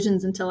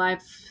decisions until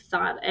I've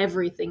thought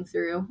everything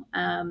through.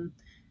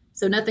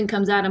 So nothing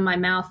comes out of my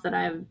mouth that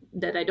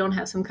I don't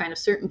have some kind of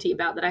certainty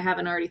about, that I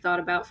haven't already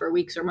thought about for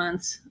weeks or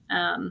months.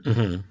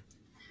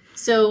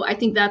 So I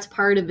think that's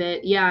part of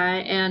it. Yeah.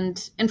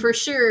 And for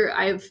sure,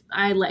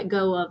 I let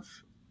go of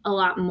a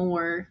lot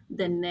more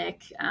than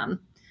Nick,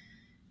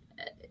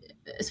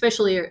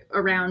 especially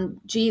around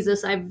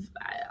Jesus. I've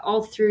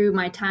all through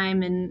my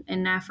time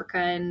in Africa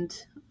and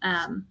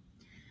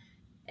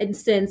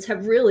since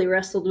have really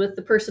wrestled with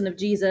the person of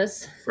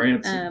Jesus.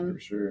 France, for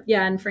sure.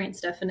 Yeah. In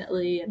France,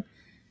 definitely. And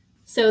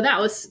so that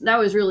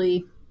was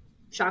really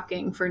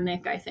shocking for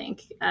Nick, I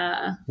think.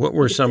 What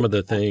were some of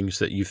the things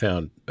that you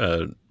found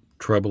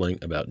troubling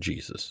about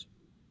Jesus?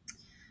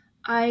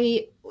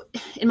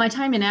 In my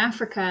time in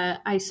Africa,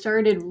 I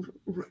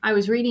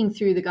was reading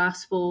through the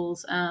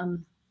Gospels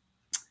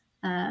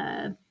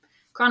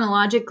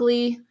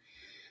chronologically,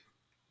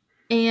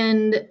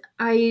 and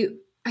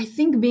I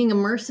think being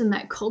immersed in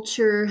that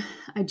culture,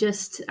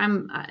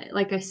 I'm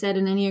like I said,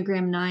 an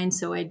Enneagram 9,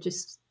 so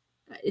it's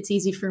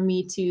easy for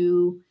me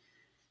to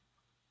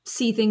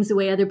see things the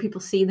way other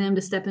people see them,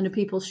 to step into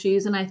people's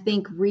shoes. And I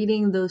think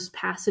reading those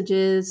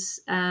passages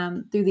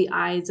through the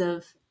eyes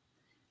of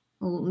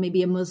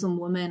maybe a Muslim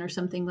woman or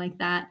something like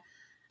that,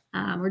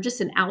 or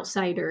just an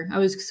outsider, I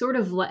was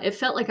it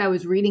felt like I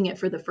was reading it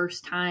for the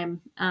first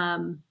time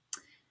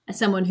as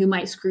someone who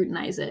might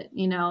scrutinize it,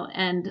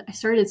 and I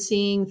started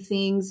seeing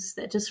things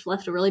that just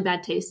left a really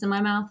bad taste in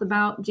my mouth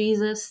about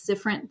Jesus,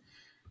 different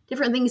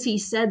things he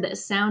said that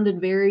sounded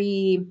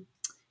very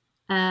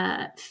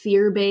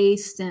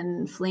fear-based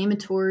and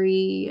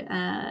inflammatory,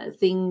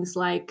 things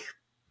like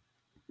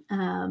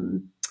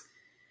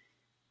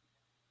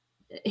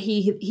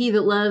he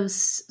that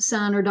loves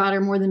son or daughter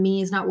more than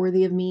me is not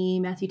worthy of me,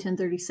 Matthew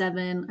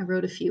 10:37. I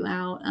wrote a few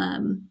out.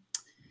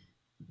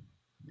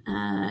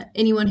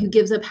 Anyone who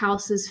gives up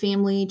houses,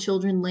 family,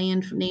 children,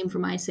 land, name for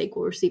my sake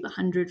will receive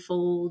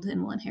 100-fold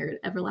and will inherit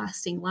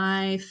everlasting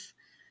life.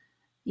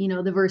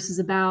 The verses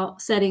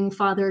about setting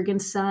father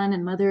against son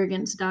and mother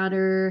against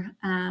daughter.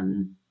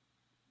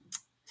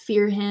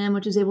 Fear him,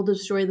 which is able to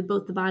destroy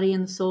both the body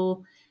and the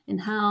soul in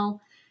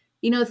hell.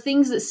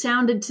 Things that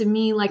sounded to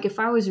me like, if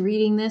I was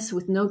reading this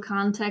with no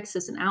context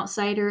as an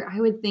outsider, I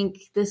would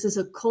think this is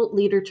a cult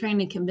leader trying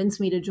to convince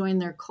me to join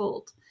their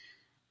cult.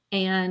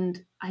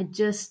 And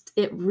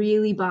it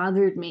really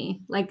bothered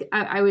me. Like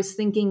I was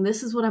thinking,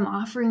 this is what I'm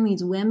offering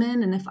these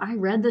women. And if I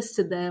read this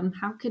to them,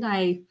 how could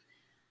I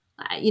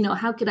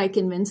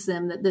convince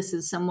them that this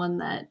is someone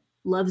that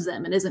loves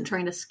them and isn't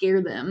trying to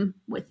scare them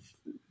with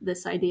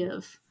this idea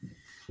of,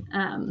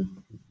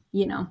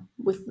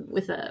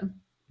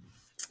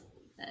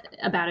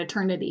 about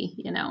eternity,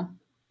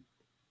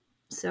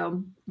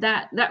 So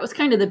that was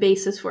kind of the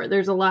basis for it.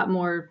 There's a lot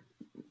more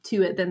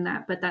to it than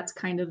that, but that's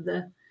kind of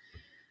the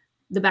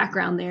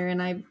background there.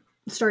 And I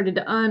started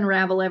to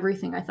unravel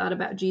everything I thought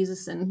about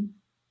Jesus and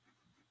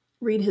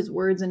read his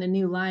words in a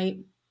new light.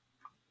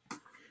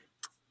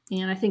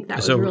 And I think that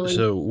was really...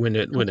 So when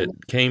it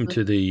came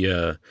to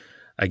the,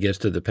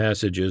 to the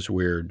passages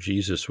where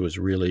Jesus was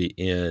really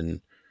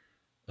in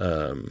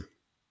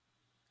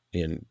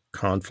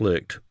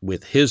conflict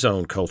with his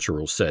own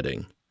cultural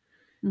setting,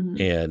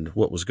 mm-hmm. and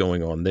what was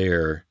going on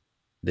there,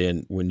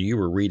 then when you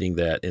were reading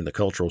that in the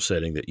cultural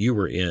setting that you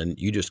were in,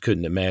 you just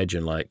couldn't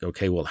imagine, like,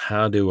 okay, well,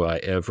 how do I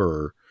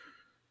ever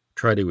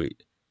try to,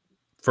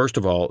 first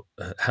of all,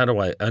 how do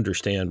I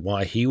understand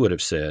why he would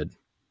have said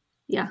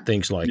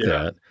things like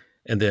that?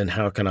 And then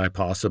how can I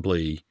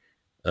possibly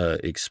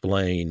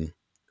explain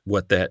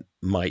what that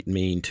might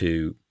mean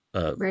to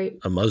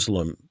a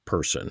Muslim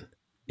person?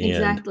 And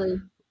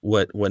exactly.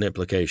 What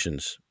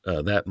implications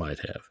that might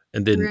have.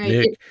 And then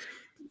Nick,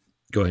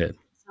 go ahead.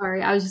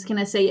 Sorry, I was just going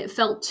to say it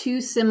felt too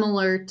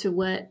similar to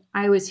what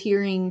I was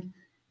hearing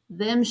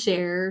them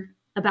share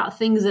about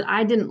things that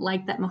I didn't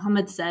like that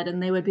Muhammad said.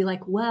 And they would be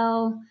like,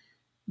 well,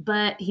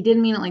 but he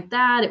didn't mean it like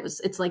that.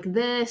 It's like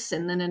this,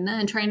 and then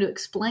and trying to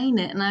explain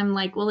it. And I'm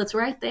like, well, it's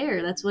right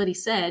there. That's what he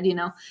said,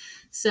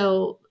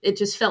 So it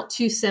just felt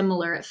too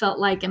similar. It felt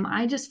like, am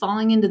I just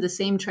falling into the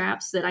same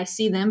traps that I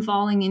see them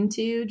falling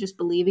into, just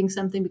believing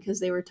something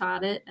because they were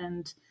taught it?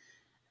 And,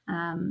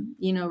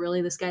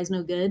 really this guy's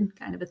no good,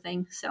 kind of a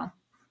thing. So.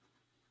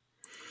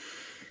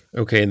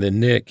 Okay. And then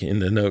Nick, in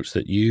the notes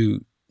that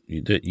you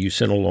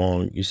sent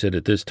along, you said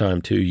at this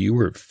time too, you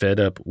were fed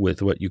up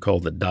with what you call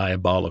the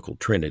diabolical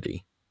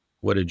Trinity.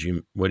 what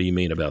do you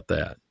mean about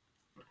that?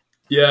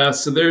 Yeah,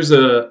 so there's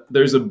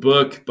a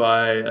book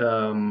by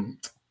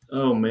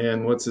oh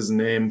man, what's his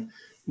name?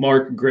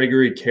 Mark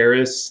Gregory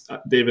Karras.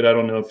 David, I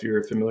don't know if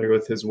you're familiar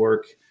with his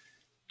work.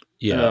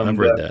 Yeah, I've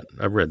read that.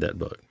 I've read that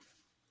book.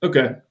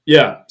 Okay,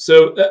 yeah.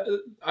 So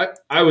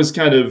I was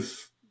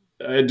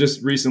I had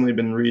just recently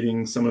been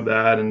reading some of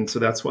that, and so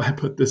that's why I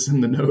put this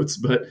in the notes.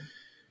 But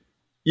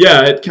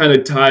yeah, it kind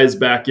of ties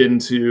back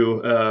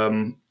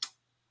into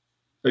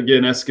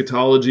again,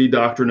 eschatology,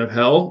 doctrine of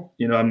hell.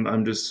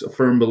 I'm just a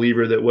firm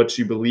believer that what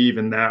you believe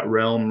in that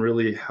realm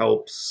really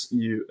helps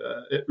you.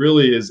 It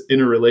really is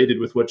interrelated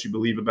with what you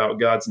believe about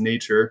God's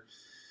nature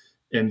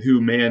and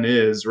who man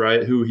is,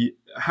 right?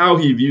 How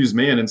he views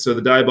man. And so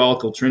the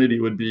diabolical trinity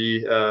would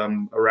be a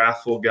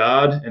wrathful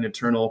God, an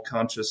eternal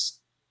conscious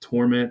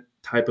torment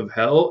type of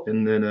hell,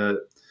 and then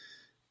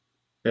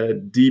a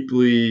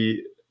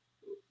deeply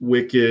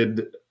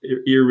wicked,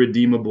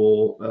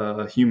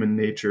 irredeemable human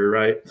nature,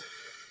 right?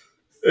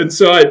 And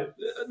so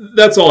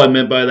that's all I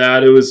meant by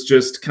that. It was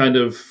just kind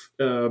of,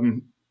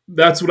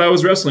 that's what I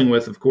was wrestling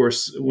with, of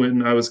course,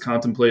 when I was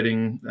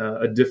contemplating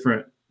a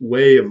different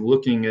way of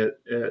looking at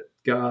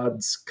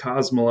God's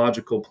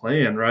cosmological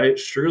plan, right?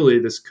 Surely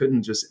this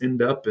couldn't just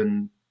end up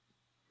in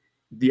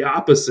the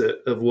opposite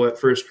of what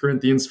 1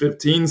 Corinthians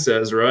 15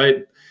 says,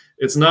 right?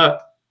 It's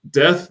not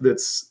death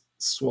that's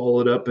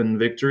swallowed up in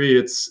victory.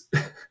 It's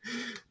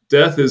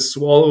death is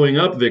swallowing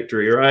up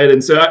victory, right?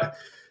 And so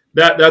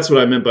that's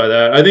what I meant by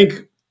that. I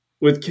think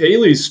with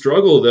Kaylee's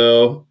struggle,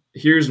 though,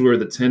 here's where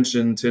the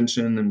tension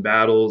and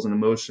battles and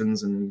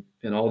emotions and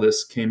all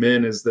this came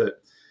in, is that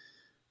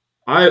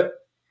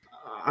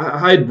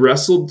I'd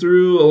wrestled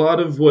through a lot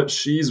of what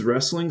she's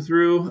wrestling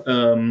through.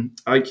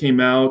 I came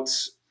out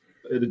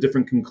at a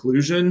different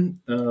conclusion.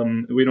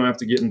 We don't have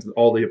to get into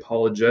all the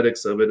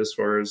apologetics of it as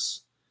far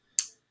as,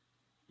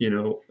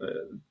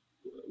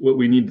 what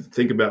we need to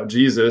think about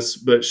Jesus,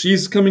 but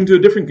she's coming to a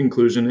different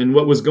conclusion. And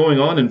what was going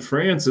on in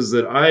France is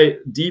that I,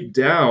 deep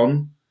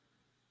down,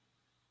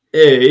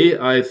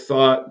 I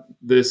thought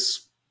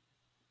this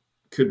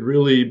could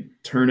really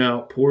turn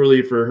out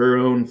poorly for her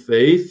own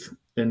faith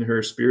and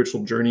her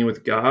spiritual journey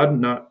with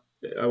God.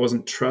 I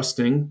wasn't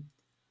trusting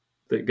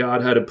that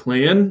God had a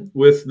plan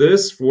with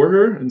this for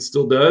her and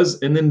still does.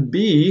 And then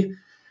B,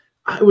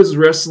 I was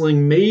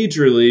wrestling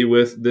majorly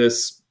with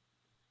this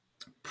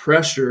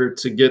pressure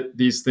to get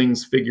these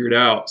things figured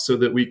out so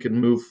that we can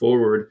move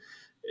forward.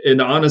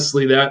 And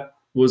honestly, that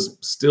was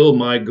still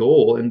my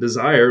goal and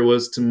desire,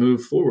 was to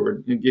move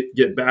forward and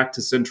get back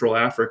to Central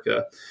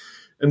Africa.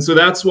 And so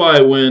that's why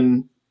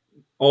when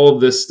all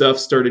of this stuff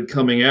started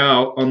coming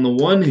out, on the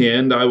one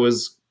hand, I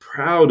was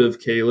proud of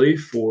Kaylee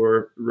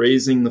for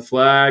raising the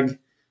flag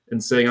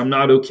and saying, I'm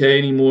not okay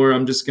anymore.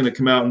 I'm just going to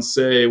come out and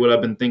say what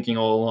I've been thinking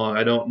all along.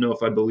 I don't know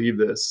if I believe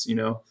this,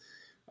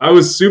 I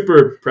was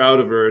super proud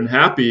of her and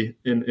happy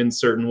in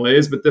certain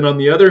ways. But then on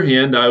the other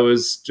hand, I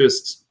was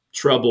just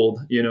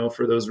troubled,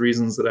 for those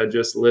reasons that I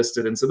just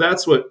listed. And so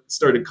that's what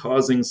started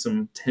causing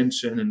some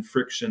tension and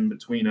friction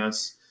between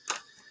us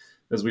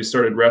as we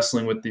started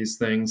wrestling with these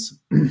things.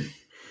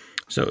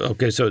 So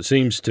it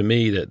seems to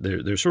me that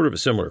there's sort of a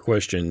similar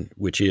question,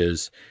 which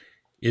is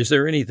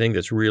there anything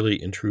that's really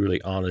and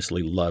truly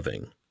honestly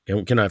loving?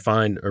 And can I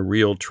find a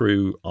real,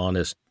 true,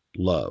 honest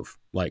love?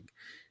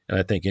 And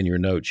I think in your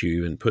notes, you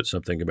even put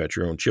something about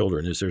your own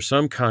children. Is there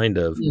some kind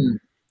of,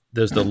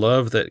 does the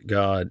love that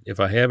God, if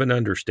I have an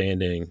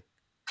understanding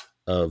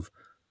of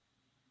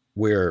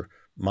where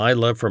my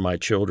love for my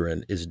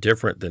children is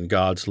different than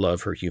God's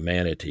love for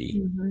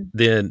humanity,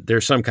 then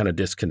there's some kind of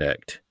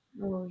disconnect.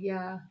 Oh,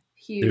 yeah.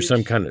 Huge. There's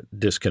some kind of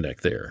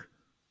disconnect there.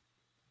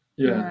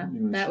 Yeah.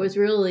 That was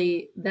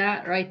really,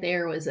 that right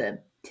there was a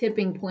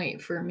tipping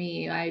point for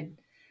me.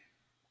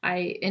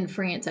 In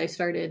France, I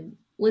started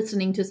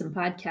listening to some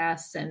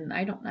podcasts, and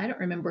I don't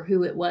remember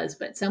who it was,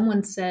 but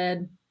someone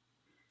said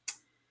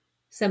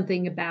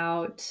something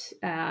about,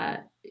 I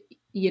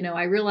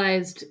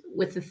realized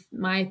with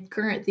my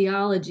current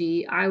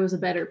theology, I was a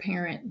better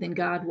parent than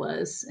God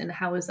was. And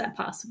how is that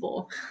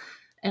possible?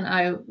 And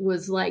I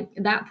was like,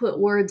 that put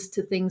words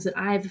to things that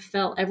I've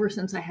felt ever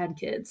since I had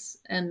kids.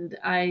 And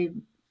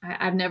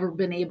I've never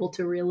been able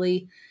to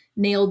really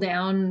nail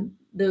down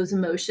those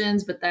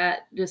emotions, but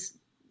that just,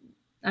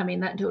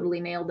 that totally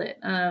nailed it.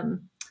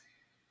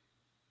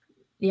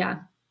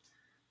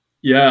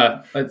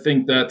 Yeah, I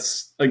think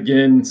that's,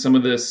 again, some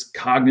of this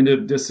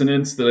cognitive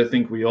dissonance that I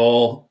think we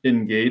all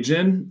engage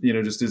in,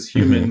 just as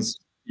humans.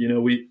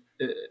 We,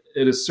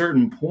 at a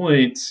certain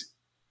point,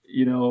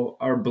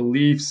 our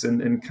beliefs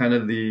and kind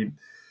of the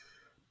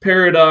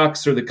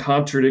paradox or the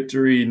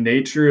contradictory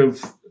nature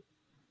of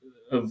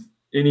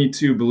any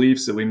two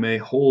beliefs that we may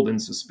hold in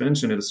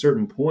suspension, at a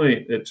certain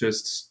point, it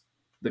just,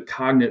 the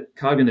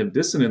cognitive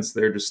dissonance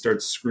there just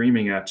starts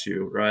screaming at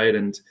you, right?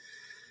 And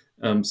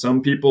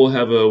some people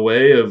have a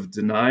way of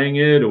denying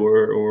it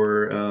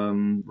or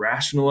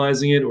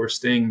rationalizing it or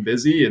staying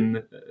busy,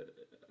 and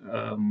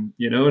and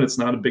it's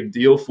not a big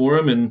deal for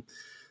them. And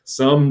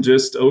some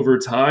just over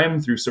time,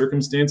 through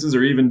circumstances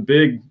or even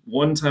big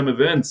one-time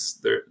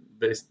events,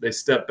 they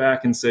step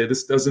back and say,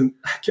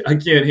 I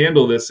can't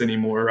handle this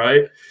anymore.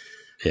 Right.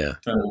 Yeah.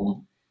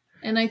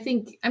 And I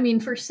think,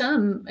 for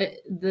some,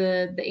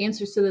 the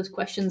answers to those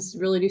questions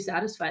really do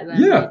satisfy them.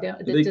 Yeah.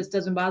 It just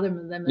doesn't bother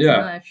them as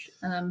much.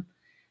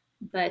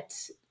 But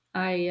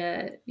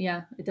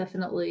it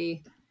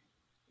definitely,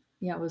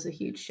 was a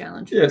huge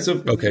challenge. Yeah. So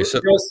go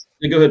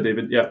ahead,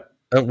 David. Yeah.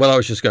 Well, I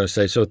was just going to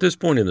say, so at this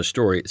point in the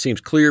story, it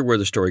seems clear where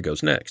the story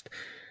goes next.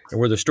 And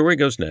where the story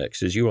goes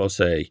next is you all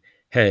say,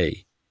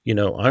 hey, I'm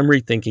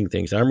rethinking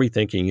things. I'm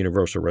rethinking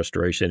universal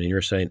restoration. And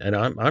you're saying, and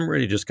I'm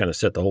ready to just kind of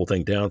set the whole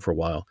thing down for a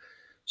while.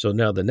 So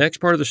now the next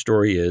part of the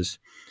story is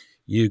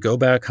you go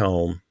back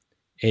home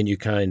and you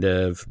kind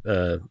of,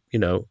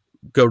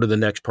 go to the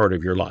next part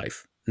of your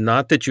life.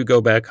 Not that you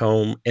go back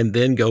home and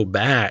then go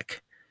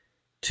back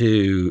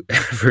to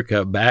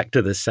Africa, back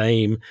to that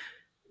same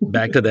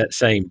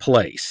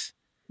place.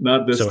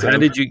 Not this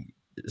time.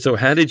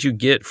 How did you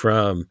get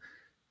from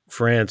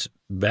France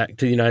back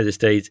to the United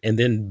States and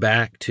then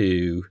back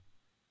to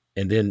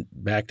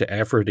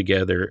Africa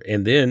together?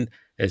 And then,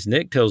 as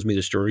Nick tells me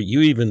the story, you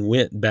even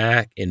went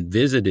back and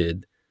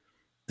visited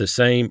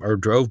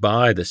drove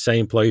by the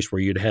same place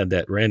where you'd had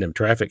that random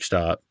traffic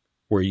stop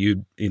where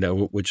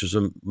which was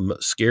the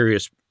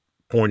scariest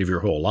point of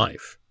your whole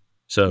life.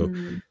 So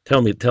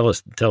tell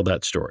that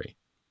story.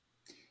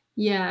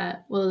 Yeah,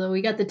 well,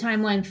 we got the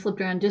timeline flipped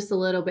around just a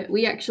little bit.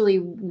 We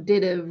actually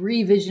did a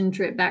revision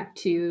trip back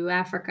to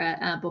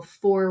Africa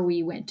before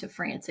we went to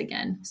France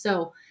again.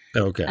 So,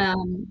 okay.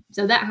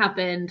 So that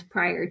happened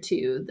prior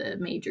to the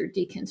major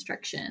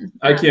deconstruction.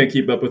 I can't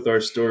keep up with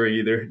our story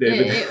either,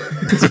 David.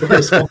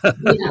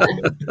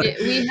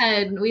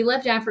 We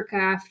left Africa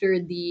after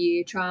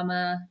the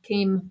trauma,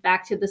 came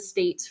back to the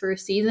States for a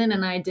season,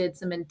 and I did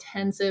some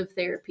intensive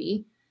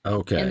therapy.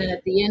 Okay. And then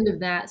at the end of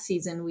that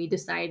season, we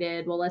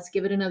decided, well, let's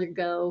give it another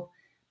go,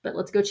 but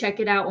let's go check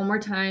it out one more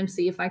time,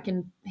 see if I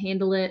can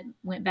handle it.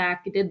 Went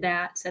back, did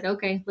that, said,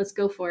 okay, let's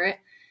go for it.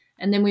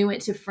 And then we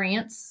went to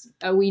France.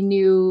 We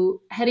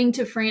knew heading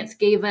to France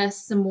gave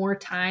us some more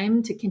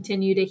time to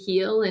continue to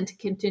heal and to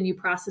continue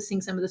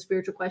processing some of the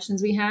spiritual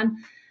questions we had,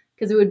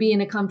 because it would be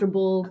in a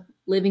comfortable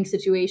living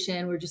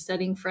situation. We're just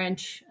studying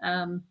French.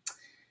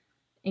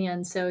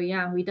 And so,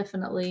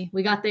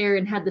 we got there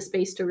and had the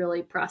space to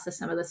really process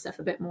some of the stuff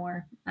a bit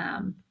more.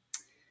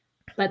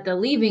 But the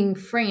leaving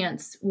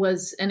France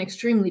was an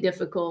extremely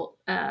difficult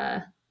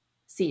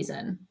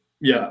season.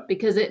 Yeah.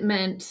 Because it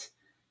meant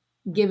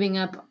giving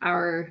up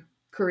our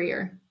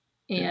career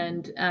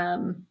and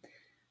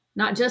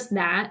not just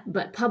that,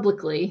 but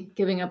publicly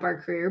giving up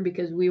our career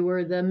because we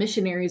were the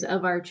missionaries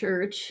of our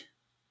church.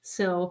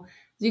 So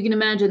as you can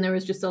imagine, there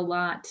was just a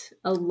lot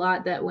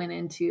that went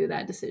into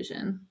that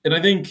decision. And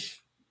I think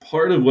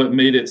part of what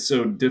made it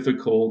so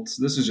difficult,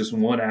 this is just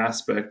one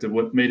aspect of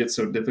what made it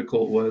so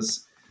difficult,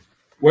 was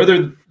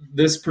whether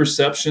this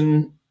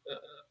perception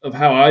of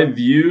how I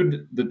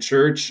viewed the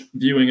church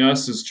viewing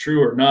us is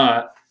true or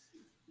not.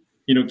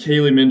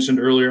 Kaylee mentioned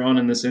earlier on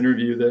in this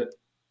interview that,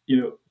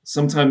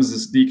 sometimes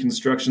this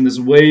deconstruction, this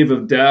wave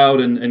of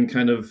doubt and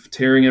kind of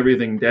tearing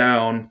everything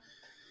down,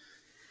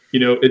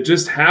 it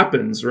just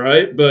happens,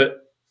 right? But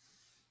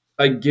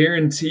I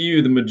guarantee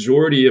you the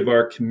majority of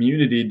our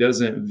community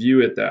doesn't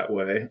view it that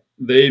way.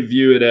 They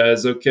view it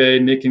as, okay,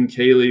 Nick and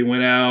Kaylee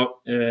went out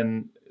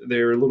and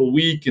they were a little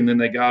weak and then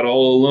they got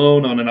all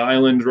alone on an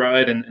island,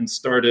 right? And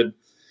started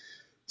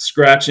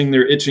scratching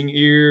their itching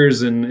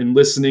ears and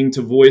listening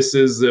to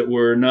voices that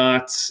were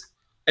not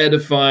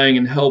edifying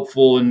and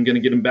helpful and going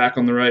to get them back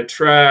on the right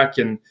track.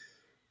 And,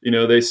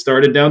 they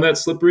started down that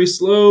slippery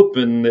slope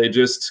and they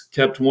just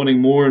kept wanting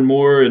more and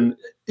more. And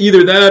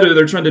either that or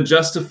they're trying to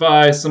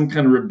justify some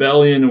kind of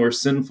rebellion or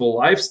sinful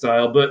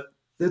lifestyle, but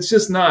that's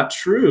just not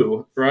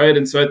true, right?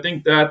 And so I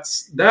think that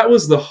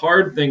was the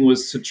hard thing,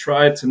 was to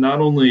try to not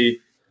only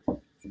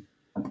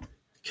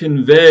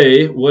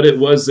convey what it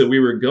was that we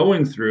were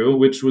going through,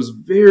 which was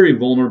very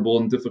vulnerable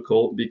and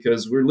difficult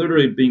because we're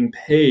literally being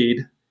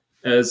paid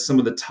as some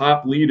of the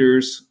top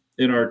leaders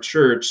in our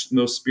church,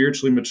 most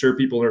spiritually mature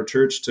people in our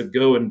church, to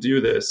go and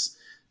do this.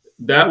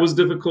 That was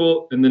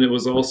difficult. And then it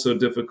was also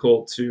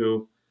difficult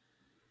to,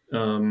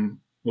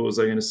 what was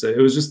I going to say?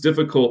 It was just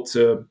difficult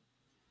to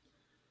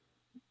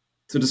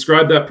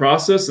describe that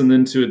process and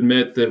then to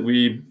admit that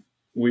we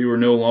were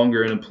no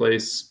longer in a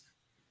place.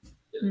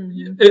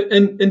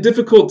 Mm-hmm. And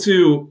difficult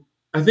to,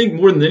 I think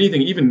more than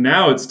anything, even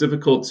now it's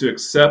difficult to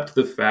accept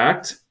the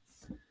fact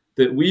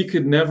that we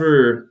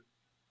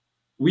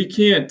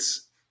can't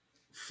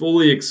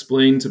fully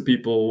explain to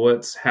people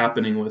what's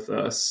happening with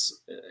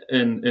us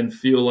and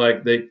feel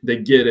like they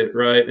get it,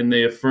 right? And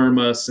they affirm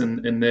us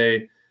and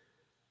they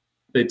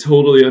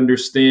totally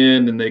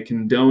understand and they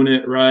condone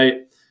it,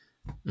 right?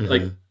 Mm-hmm.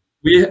 Like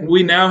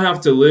we now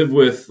have to live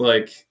with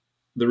like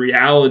the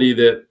reality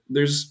that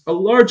there's a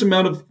large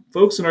amount of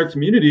folks in our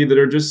community that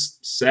are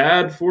just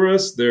sad for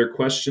us. They're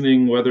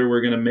questioning whether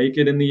we're going to make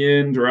it in the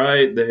end,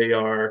 right? They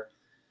are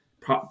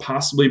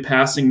possibly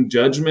passing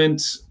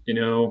judgment,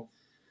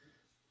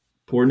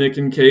 poor Nick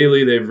and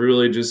Kaylee, they've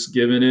really just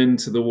given in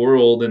to the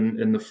world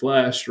and the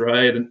flesh,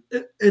 right?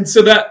 And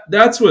so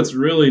that's what's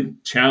really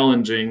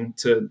challenging,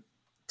 to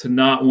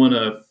not want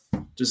to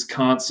just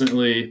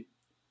constantly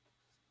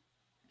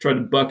try to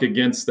buck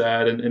against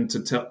that, and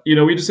to tell,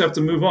 we just have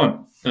to move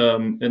on.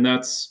 And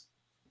that's,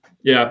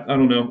 I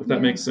don't know if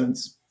that makes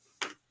sense.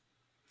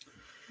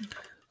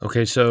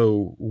 Okay,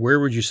 so where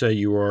would you say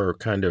you are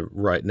kind of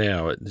right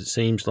now? It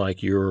seems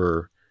like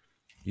you're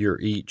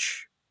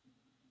each,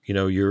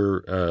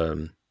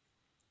 you're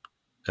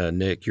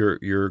Nick,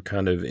 you're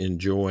kind of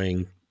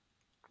enjoying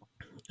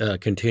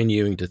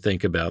continuing to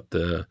think about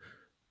the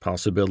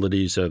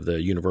possibilities of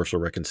the universal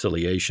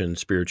reconciliation,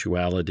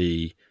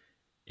 spirituality,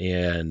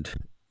 and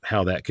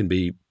how that can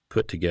be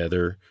put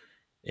together.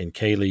 And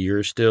Kaylee,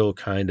 you're still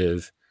kind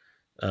of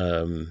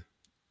in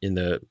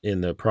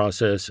the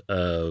process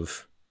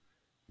of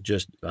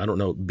just, I don't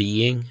know,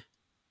 being.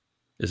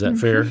 Is that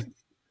fair?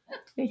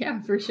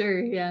 Yeah, for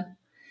sure. Yeah.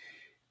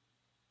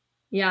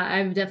 Yeah,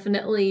 I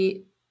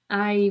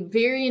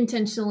very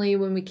intentionally,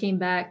 when we came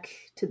back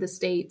to the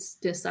States,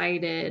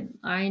 decided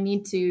I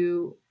need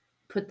to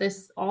put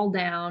this all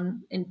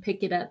down and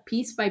pick it up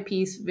piece by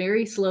piece,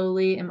 very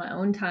slowly in my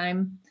own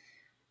time.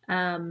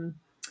 And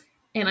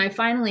I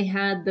finally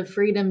had the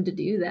freedom to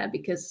do that,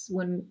 because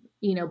when,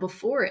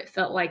 before, it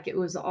felt like it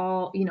was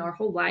all, our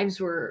whole lives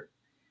were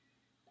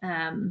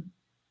on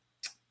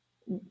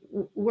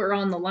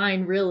the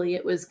line. Really,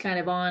 it was kind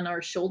of on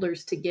our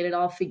shoulders to get it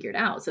all figured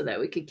out so that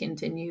we could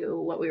continue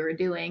what we were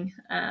doing.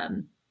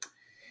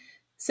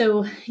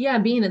 So yeah,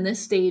 being in this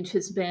stage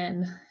has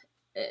been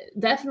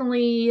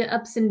definitely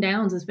ups and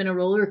downs. It's been a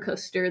roller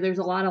coaster. There's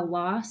a lot of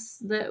loss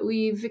that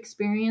we've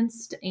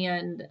experienced,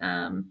 and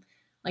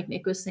like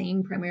Nick was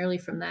saying, primarily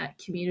from that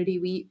community.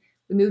 We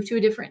moved to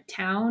a different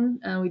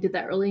town. We did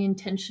that really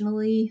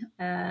intentionally.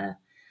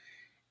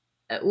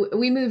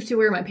 We moved to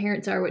where my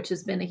parents are, which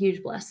has been a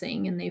huge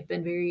blessing, and they've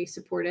been very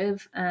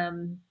supportive.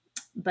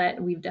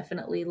 But we've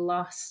definitely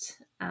lost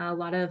a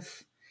lot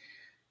of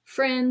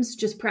friends,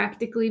 just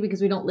practically,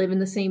 because we don't live in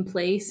the same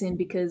place, and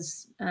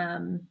because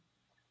of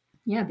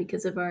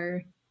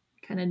our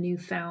kind of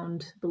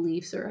newfound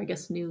beliefs, or I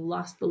guess new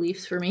lost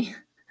beliefs for me.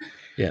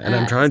 Yeah, and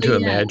I'm trying to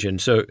imagine.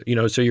 So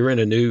so you're in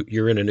a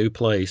new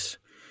place,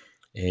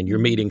 and you're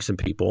meeting some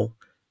people.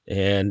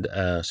 And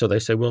so they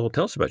say, well,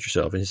 tell us about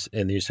yourself.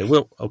 And you say,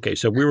 well, okay,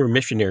 so we were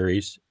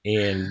missionaries,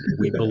 and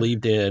we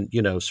believed in,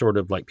 sort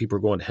of like people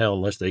are going to hell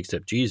unless they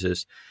accept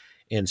Jesus.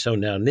 And so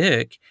now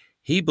Nick,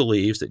 he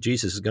believes that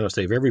Jesus is going to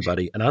save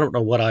everybody. And I don't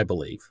know what I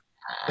believe.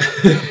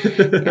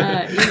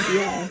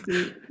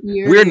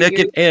 We're Nick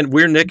and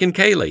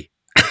Kaylee.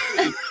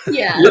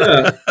 Yeah.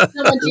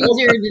 So much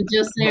easier to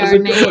just say our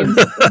names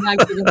and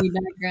not give any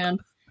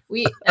background.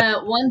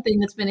 One thing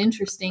that's been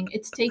interesting,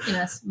 it's taken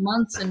us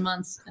months and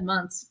months and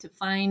months to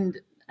find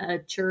a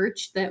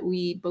church that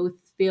we both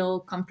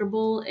feel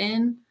comfortable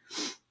in.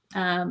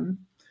 And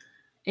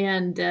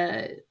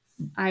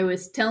I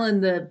was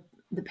telling the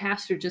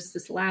pastor just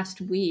this last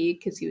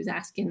week, because he was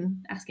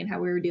asking how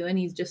we were doing.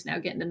 He's just now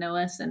getting to know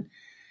us. And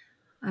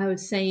I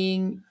was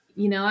saying,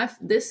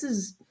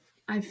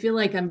 I feel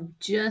like I'm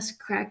just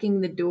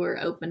cracking the door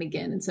open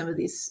again in some of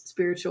these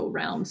spiritual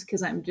realms,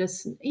 because I'm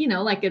just,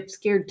 like a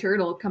scared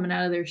turtle coming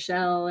out of their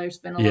shell. There's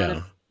been a lot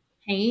of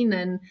pain,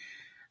 and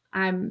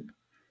I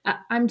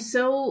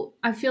feel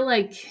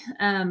like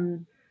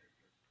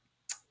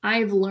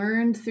I've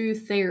learned through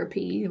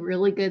therapy,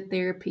 really good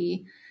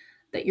therapy,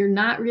 that you're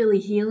not really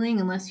healing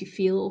unless you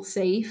feel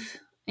safe.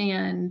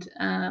 And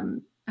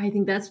I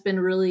think that's been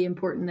really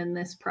important in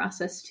this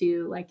process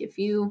too. Like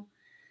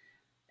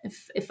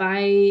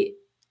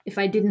if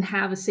I didn't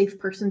have a safe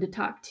person to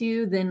talk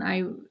to, then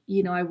I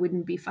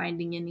wouldn't be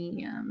finding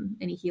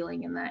any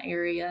healing in that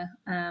area.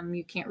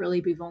 You can't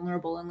really be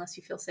vulnerable unless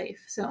you feel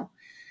safe. So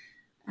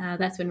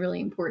that's been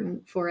really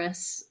important for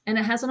us. And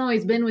it hasn't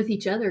always been with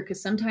each other,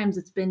 because sometimes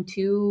it's been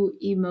too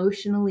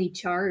emotionally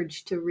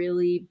charged to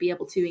really be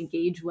able to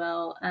engage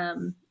well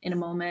in a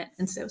moment.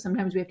 And so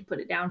sometimes we have to put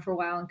it down for a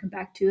while and come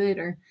back to it.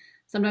 Or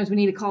sometimes we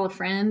need to call a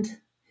friend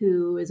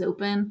who is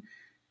open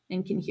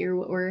and can hear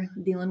what we're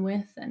dealing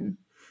with. And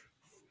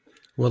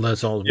well,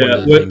 that's all.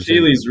 Yeah, what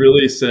Kaylee's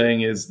really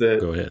saying is that,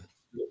 go ahead,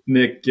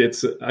 Nick,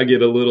 I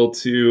get a little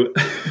too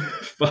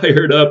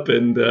fired up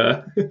and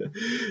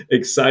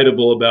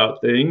excitable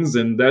about things,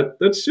 and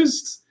that's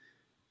just,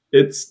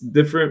 it's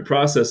different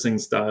processing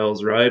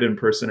styles, right, and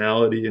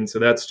personality. And so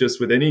that's just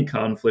with any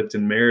conflict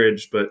in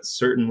marriage. But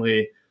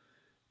certainly,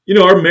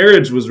 our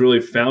marriage was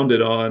really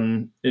founded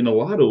on, in a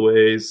lot of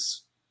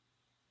ways,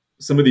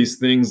 some of these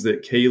things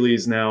that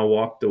Kaylee's now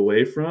walked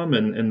away from,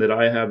 and that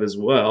I have as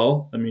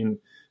well. I mean,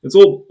 it's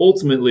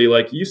ultimately,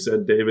 like you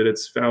said, David,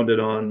 it's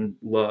founded on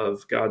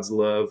love, God's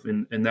love.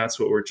 And that's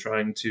what we're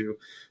trying to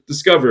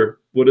discover.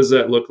 What does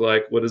that look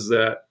like? What is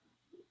that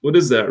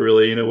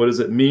really? What does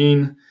it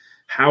mean?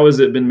 How has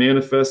it been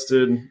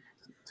manifested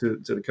to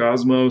the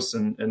cosmos?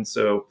 And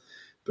so,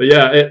 but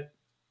yeah,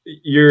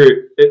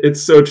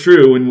 it's so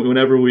true.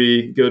 Whenever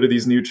we go to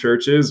these new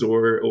churches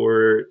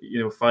or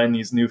find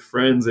these new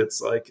friends, it's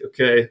like,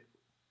 okay,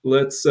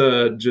 let's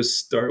just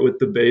start with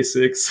the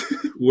basics.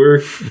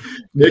 We're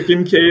Nick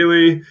and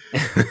Kaylee.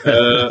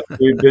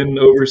 We've been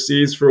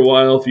overseas for a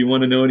while. If you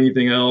want to know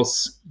anything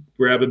else,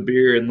 grab a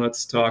beer and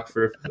let's talk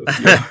for a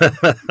few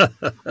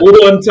hours. Hold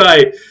on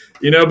tight,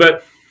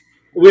 but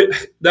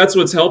that's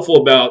what's helpful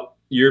about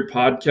your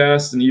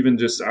podcast and even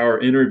just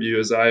our interview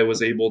is I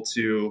was able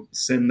to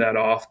send that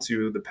off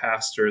to the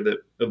pastor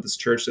of this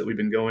church that we've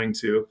been going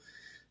to.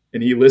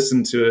 And he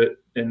listened to it.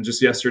 And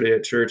just yesterday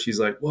at church, he's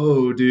like,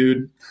 whoa,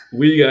 dude,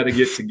 we got to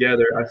get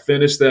together. I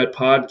finished that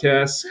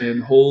podcast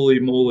and holy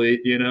moly,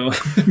 I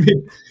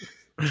mean,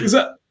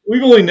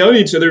 we've only known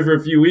each other for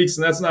a few weeks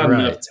and that's not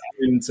enough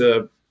time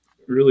to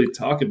really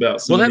talk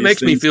about some Well, of that these makes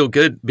things. me feel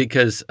good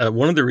because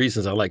one of the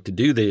reasons I like to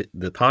do the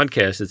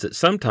podcast is that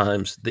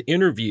sometimes the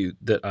interview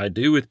that I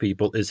do with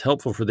people is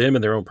helpful for them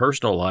in their own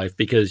personal life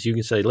because you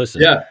can say,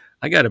 listen,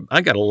 I got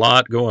a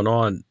lot going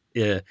on.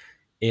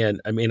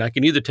 And I mean, I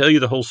can either tell you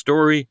the whole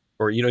story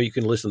or, you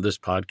can listen to this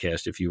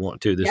podcast if you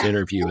want to, this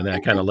interview, and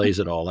that kind of lays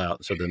it all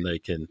out so then they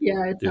can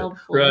it's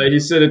helpful. Right. He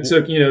said it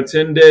took,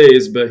 10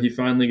 days, but he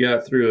finally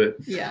got through it.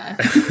 Yeah.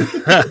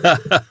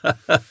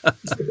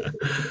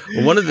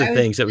 Well, one of the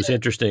things that was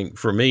interesting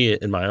for me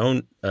in my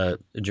own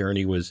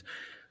journey was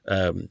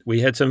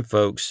we had some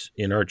folks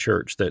in our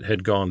church that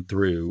had gone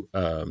through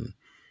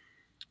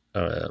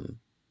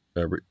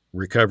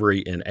recovery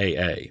in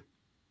AA.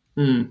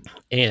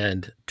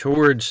 And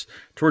towards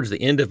the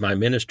end of my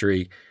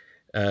ministry,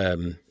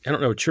 I don't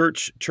know,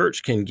 church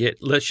can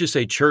let's just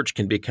say church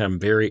can become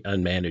very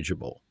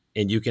unmanageable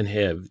and you can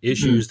have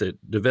issues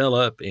that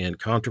develop and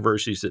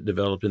controversies that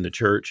develop in the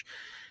church.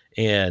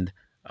 And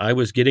I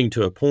was getting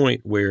to a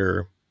point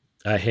where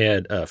I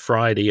had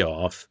Friday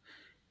off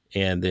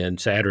and then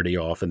Saturday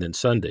off and then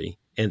Sunday.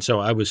 And so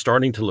I was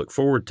starting to look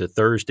forward to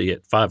Thursday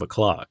at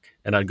 5:00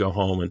 and I'd go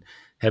home and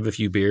have a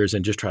few beers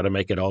and just try to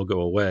make it all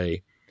go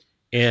away.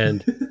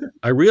 And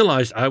I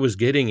realized I was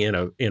getting in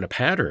a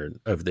pattern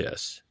of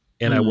this.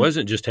 And I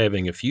wasn't just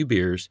having a few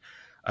beers.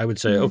 I would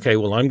say, okay,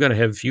 well, I'm going to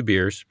have a few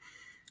beers.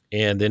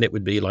 And then it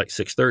would be like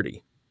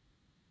 6:30.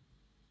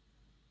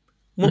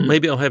 Well,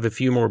 maybe I'll have a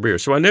few more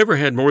beers. So I never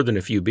had more than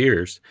a few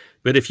beers.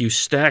 But if you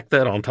stack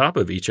that on top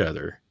of each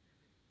other,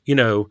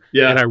 and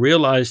I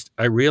realized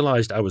I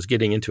was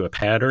getting into a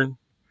pattern.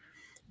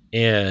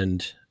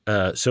 And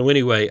so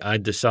anyway, I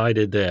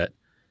decided that.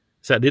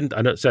 So I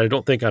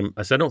don't think I'm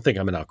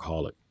an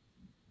alcoholic.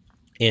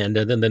 And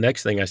then the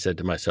next thing I said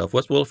to myself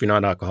was, well, if you're not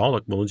an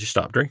alcoholic, well, just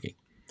stop drinking.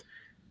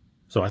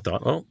 So I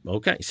thought, oh,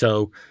 okay.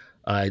 So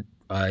I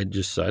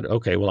just said,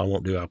 okay, well, I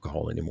won't do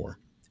alcohol anymore.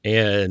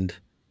 And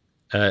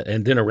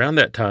then around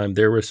that time,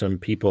 there were some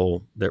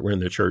people that were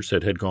in the church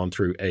that had gone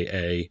through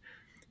AA.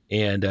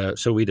 And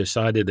so we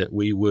decided that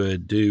we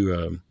would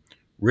do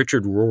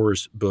Richard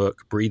Rohr's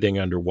book, Breathing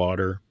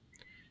Underwater.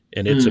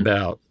 And it's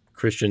about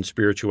Christian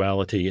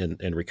spirituality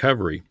and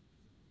recovery.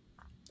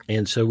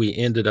 And so we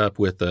ended up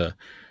with a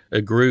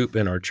group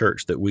in our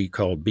church that we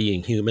called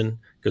Being Human,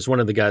 because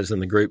one of the guys in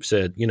the group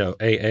said,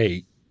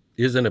 AA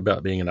isn't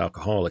about being an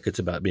alcoholic, it's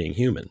about being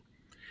human.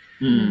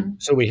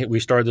 So we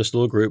started this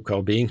little group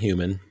called Being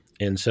Human.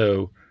 And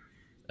so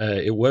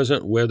it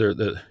wasn't whether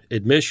the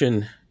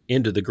admission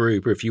into the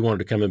group, or if you wanted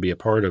to come and be a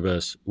part of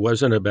us,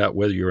 wasn't about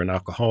whether you're an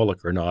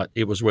alcoholic or not.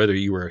 It was whether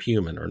you were a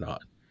human or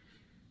not.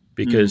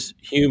 Because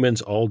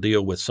humans all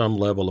deal with some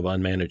level of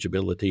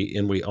unmanageability,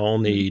 and we all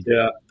need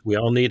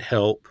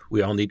help.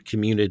 We all need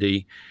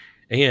community,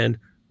 and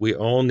we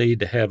all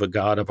need to have a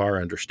God of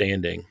our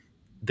understanding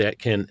that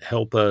can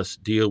help us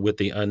deal with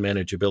the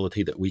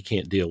unmanageability that we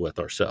can't deal with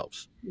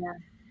ourselves. Yeah.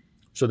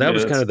 So that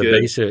was kind of the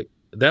basic.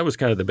 That was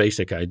kind of the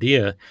basic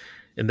idea,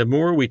 and the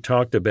more we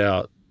talked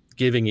about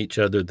giving each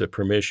other the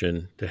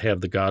permission to have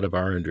the God of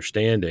our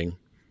understanding.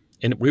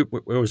 And we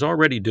was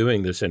already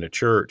doing this in a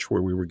church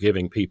where we were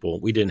giving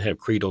people, we didn't have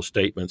creedal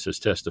statements as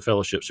test of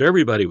fellowship. So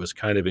everybody was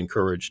kind of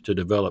encouraged to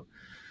develop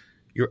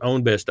your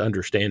own best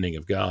understanding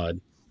of God.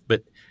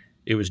 But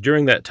it was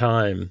during that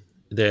time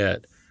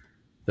that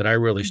I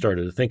really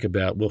started to think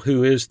about, well,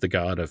 who is the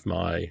God of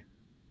my,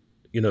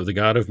 the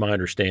God of my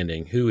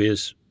understanding? Who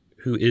is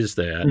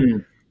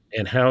that?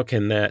 And how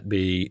can that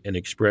be an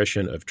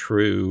expression of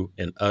true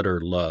and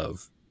utter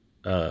love?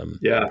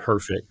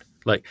 Perfect.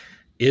 Like,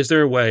 is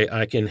there a way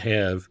I can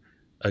have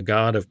a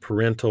God of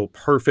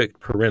perfect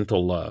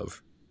parental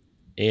love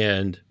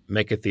and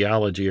make a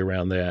theology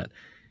around that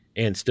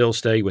and still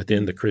stay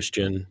within the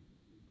Christian,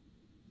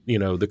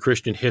 the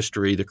Christian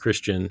history, the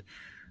Christian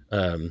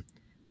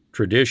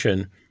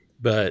tradition?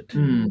 But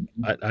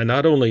I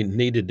not only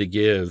needed to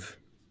give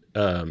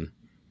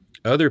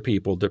other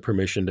people the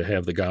permission to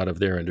have the God of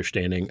their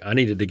understanding, I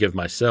needed to give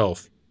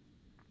myself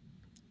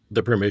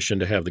the permission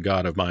to have the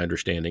God of my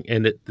understanding.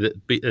 And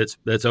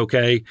that's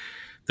okay.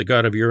 The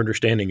God of your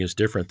understanding is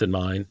different than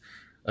mine.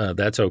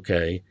 That's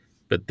okay.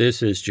 But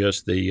this is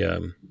just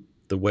the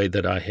way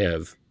that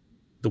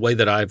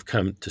I've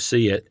come to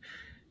see it.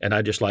 And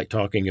I just like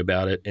talking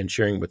about it and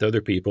sharing with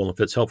other people.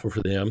 If it's helpful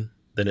for them,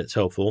 then it's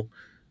helpful.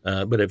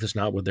 But if it's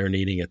not what they're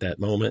needing at that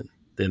moment,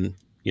 then,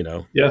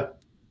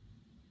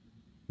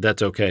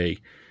 that's okay.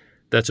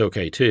 that's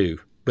okay too.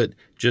 But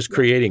just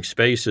creating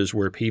spaces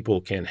where people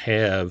can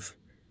have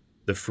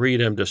the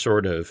freedom to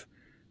sort of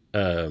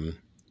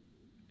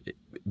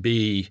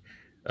be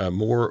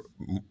more,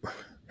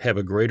 have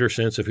a greater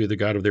sense of who the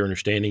God of their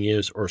understanding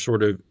is, or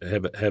sort of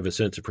have a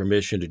sense of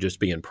permission to just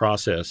be in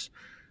process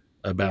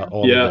about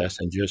all of this,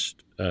 and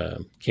just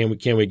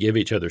can we give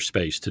each other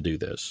space to do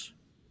this?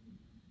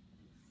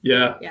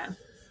 Yeah.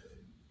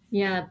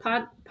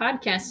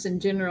 Podcasts in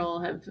general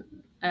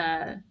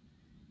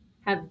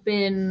have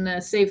been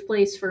a safe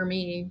place for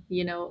me,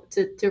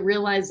 to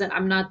realize that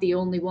I'm not the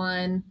only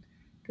one.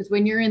 Because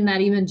when you're in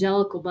that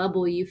evangelical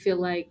bubble, you feel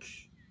like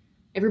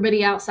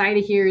everybody outside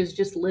of here is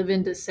just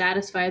living to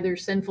satisfy their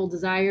sinful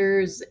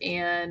desires,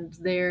 and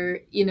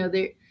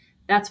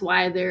that's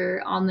why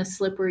they're on the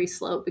slippery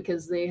slope,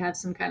 because they have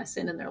some kind of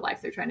sin in their life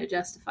they're trying to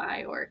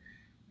justify, or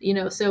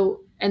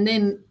so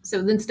then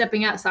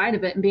stepping outside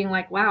of it and being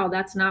like, wow,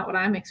 that's not what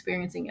I'm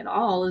experiencing at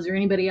all. Is there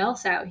anybody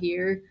else out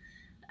here?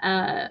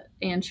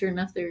 And sure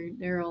enough,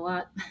 there are a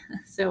lot.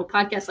 So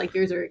podcasts like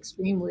yours are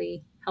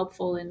extremely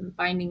helpful in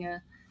finding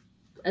a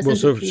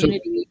sense of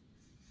community.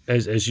 So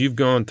as you've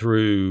gone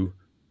through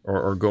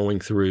or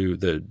going through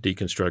the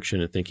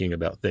deconstruction and thinking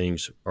about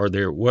things,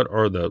 what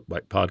are the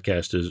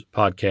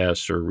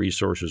podcasts or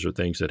resources or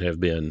things that have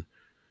been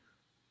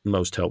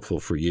most helpful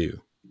for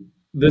you?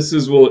 This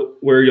is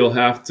where you'll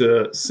have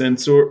to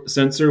censor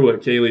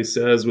what Kaylee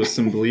says with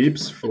some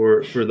bleeps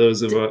for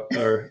those of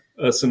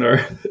us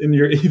in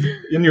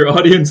your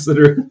audience that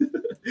are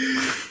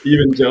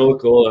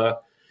evangelical.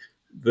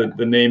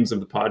 The names of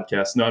the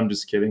podcast. No, I'm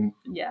just kidding.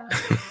 Yeah.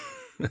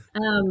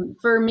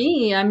 For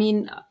me, I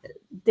mean,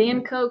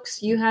 Dan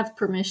Koch's "You Have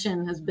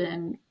Permission" has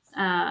been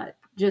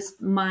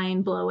just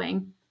mind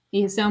blowing.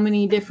 He has so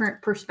many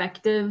different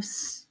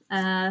perspectives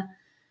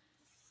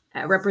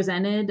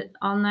represented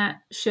on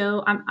that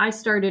show. I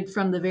started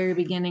from the very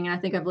beginning, and I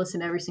think I've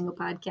listened to every single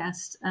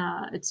podcast.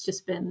 It's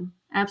just been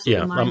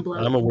absolutely mind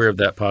blowing. I'm aware of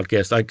that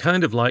podcast. I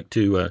kind of like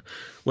to.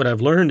 What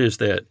I've learned is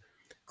that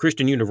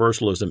Christian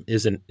universalism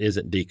isn't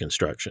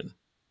deconstruction.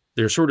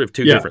 They're sort of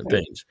two different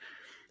things.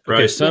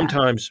 Okay,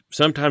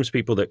 sometimes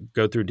people that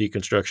go through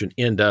deconstruction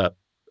end up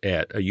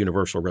at a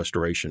universal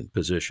restoration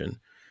position,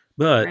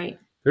 but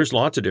there's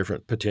lots of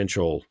different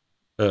potential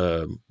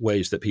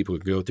ways that people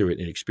can go through it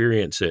and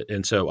experience it.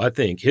 And so I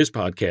think his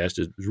podcast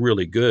is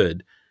really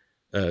good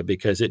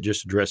because it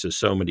just addresses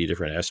so many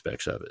different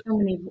aspects of it.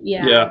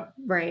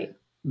 Right.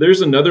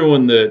 There's another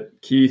one that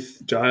Keith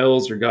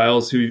Giles,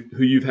 who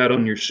you've had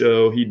on your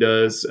show. He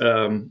does,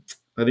 I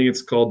think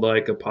it's called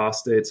like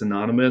Apostates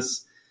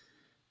Anonymous.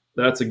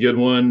 That's a good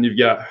one. You've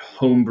got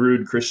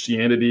Homebrewed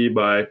Christianity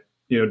by,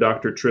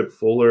 Dr. Tripp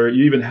Fuller.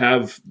 You even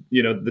have,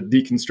 the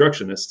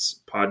Deconstructionists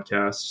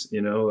podcast,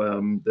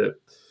 that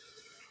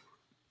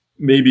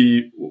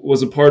maybe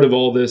was a part of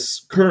all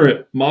this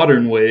current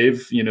modern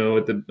wave,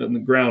 at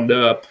the ground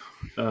up.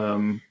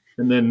 And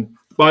then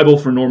Bible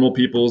for Normal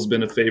People has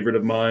been a favorite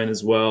of mine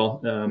as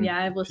well.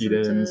 I've listened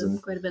to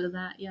quite a bit of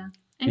that. Yeah.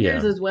 And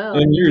yours as well.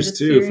 And yours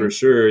too, for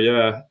sure.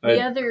 Yeah.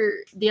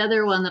 The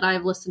other one that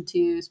I've listened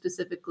to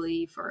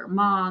specifically for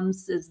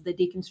moms is the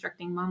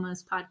Deconstructing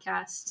Mamas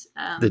podcast.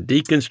 The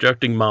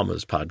Deconstructing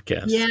Mamas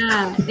podcast.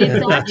 Yeah.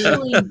 It's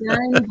actually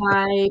done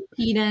by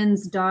Pete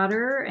N's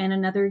daughter and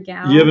another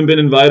gal. You haven't been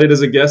invited as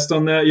a guest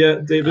on that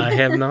yet, David? I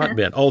have not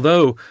been.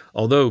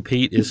 Although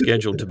Pete is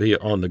scheduled to be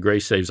on the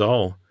Grace Saves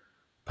All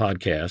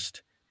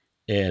podcast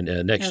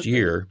and next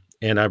year.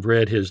 And I've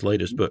read his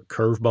latest book,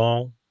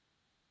 Curveball,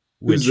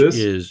 which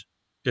is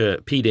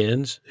Pete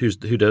Enns, who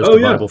does the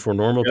Bible for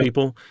Normal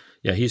People.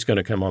 Yeah, he's scheduled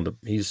to come on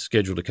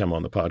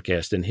the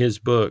podcast. And his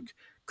book,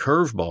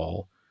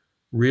 Curveball,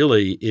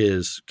 really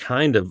is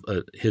kind of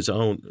his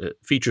own,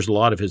 features a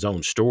lot of his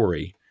own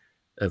story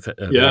of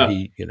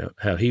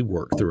how he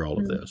worked through all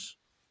of this.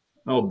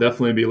 I'll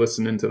definitely be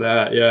listening to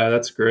that. Yeah,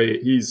 that's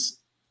great. He's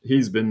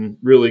been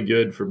really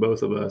good for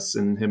both of us,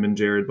 and him and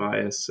Jared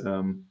Bias.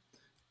 And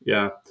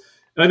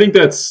I think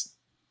that's,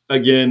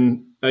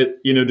 again,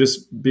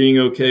 just being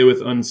okay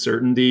with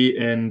uncertainty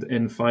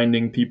and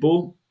finding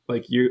people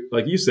like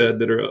you said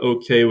that are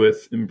okay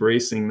with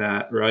embracing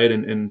that, right?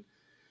 And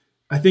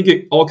I think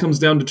it all comes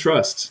down to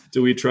trust.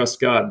 Do we trust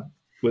God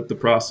with the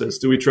process?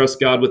 Do we trust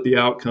God with the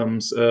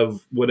outcomes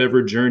of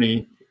whatever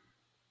journey,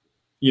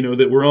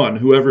 that we're on,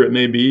 whoever it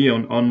may be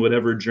on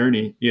whatever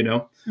journey,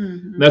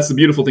 Mm-hmm. That's the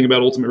beautiful thing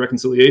about ultimate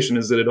reconciliation,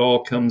 is that it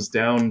all comes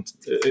down,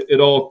 it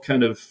all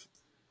kind of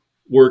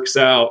works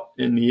out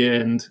in the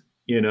end,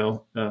 Yeah.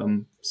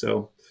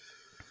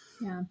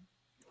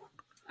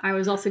 I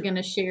was also going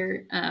to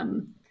share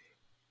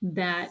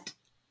that,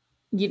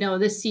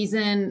 this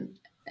season,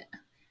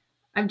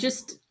 I've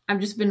just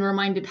been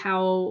reminded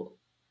how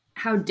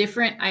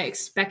different I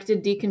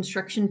expected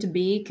deconstruction to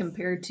be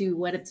compared to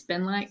what it's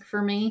been like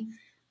for me,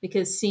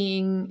 because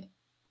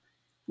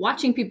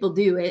watching people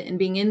do it and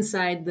being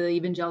inside the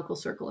evangelical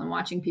circle and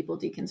watching people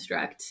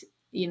deconstruct,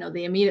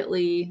 they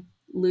immediately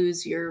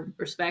lose your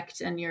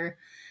respect and your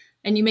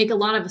and you make a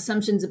lot of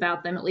assumptions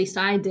about them. At least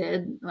I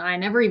did. I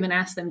never even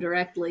asked them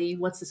directly,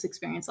 what's this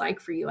experience like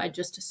for you? I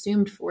just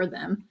assumed for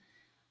them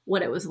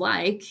what it was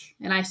like.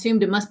 And I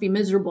assumed it must be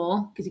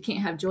miserable because you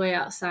can't have joy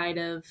outside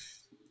of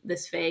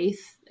this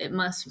faith. It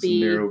must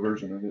be a narrow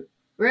version of it.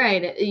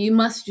 Right. You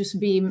must just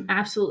be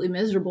absolutely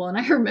miserable. And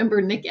I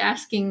remember Nick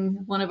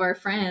asking one of our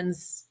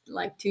friends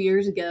like 2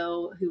 years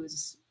ago, who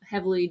was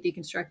heavily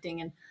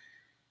deconstructing, and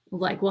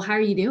like, well, how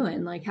are you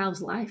doing? Like,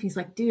 how's life? He's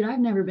like, dude, I've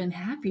never been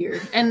happier.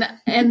 And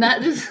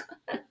that just,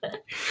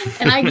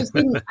 and I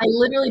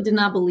literally did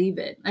not believe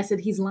it. I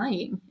said, he's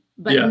lying.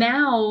 But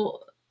now,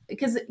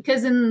 because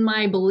in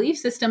my belief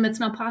system, it's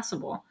not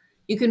possible.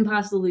 You couldn't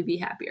possibly be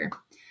happier.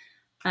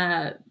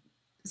 But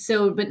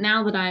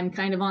now that I'm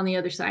kind of on the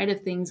other side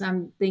of things,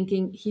 I'm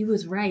thinking he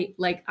was right.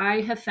 Like, I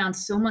have found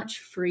so much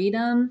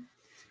freedom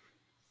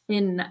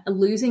in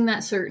losing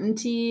that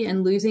certainty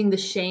and losing the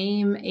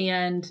shame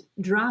and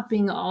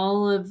dropping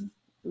all of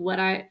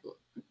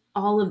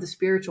the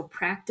spiritual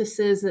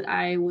practices that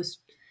I was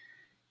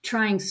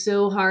trying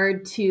so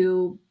hard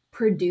to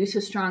produce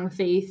a strong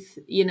faith,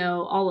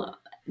 all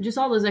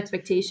those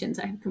expectations.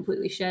 I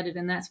completely shed it.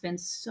 And that's been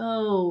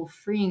so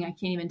freeing. I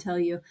can't even tell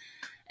you.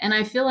 And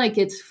I feel like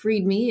it's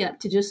freed me up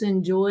to just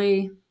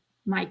enjoy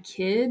my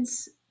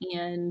kids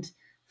and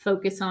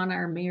focus on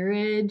our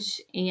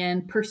marriage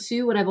and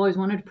pursue what I've always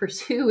wanted to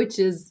pursue, which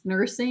is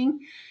nursing.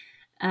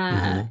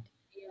 And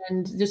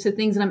just the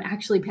things that I'm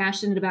actually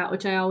passionate about,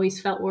 which I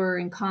always felt were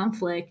in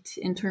conflict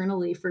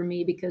internally for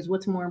me, because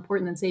what's more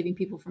important than saving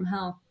people from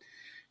hell?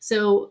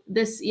 So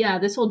this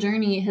whole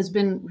journey has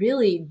been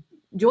really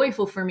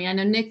joyful for me. I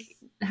know Nick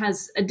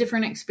has a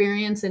different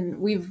experience, and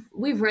we've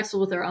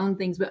wrestled with our own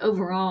things, but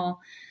overall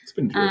it's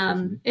been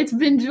joyful. It's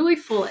been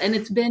joyful and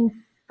it's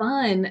been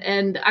fun.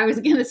 And I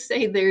was going to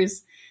say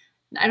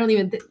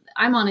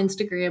I'm on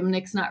Instagram.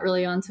 Nick's not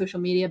really on social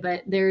media,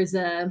 but there's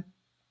a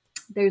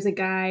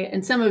guy,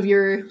 and some of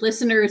your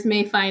listeners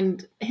may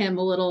find him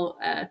a little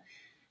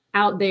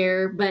out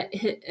there, but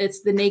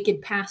it's the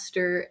Naked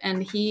Pastor,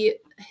 and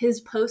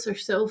his posts are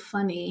so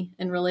funny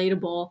and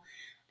relatable.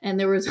 And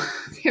there was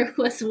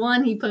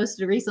one he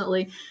posted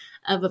recently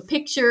of a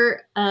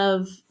picture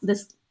of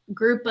this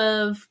group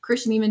of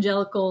Christian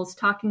evangelicals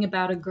talking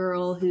about a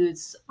girl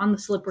who's on the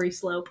slippery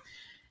slope.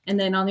 And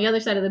then on the other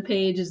side of the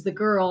page is the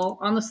girl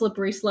on the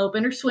slippery slope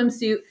in her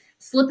swimsuit,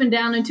 slipping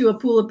down into a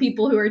pool of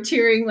people who are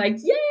cheering like,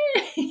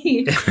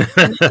 yay!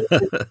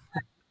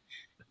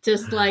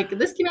 Just like,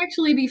 this can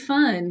actually be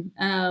fun.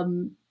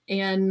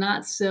 And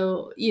not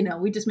so,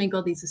 we just make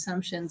all these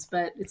assumptions,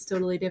 but it's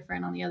totally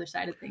different on the other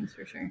side of things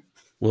for sure.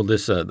 Well,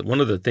 this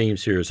one of the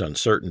themes here is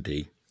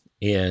uncertainty,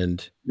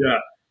 and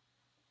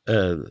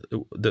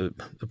the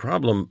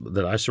problem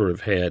that I sort of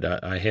had,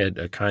 I had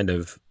a kind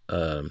of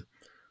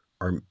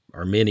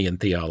Arminian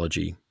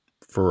theology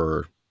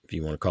for, if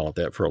you want to call it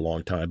that, for a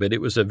long time, but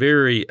it was a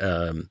very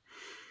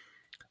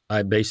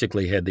I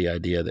basically had the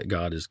idea that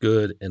God is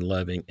good and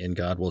loving, and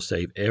God will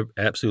save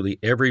absolutely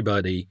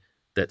everybody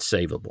that's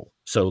savable.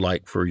 So,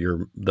 like for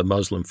the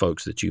Muslim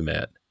folks that you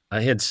met,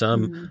 I had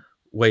some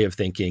way of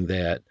thinking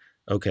that,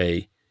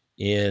 okay,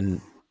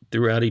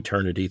 throughout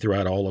eternity,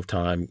 throughout all of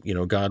time,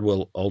 God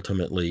will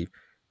ultimately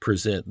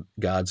present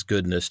God's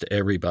goodness to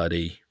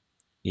everybody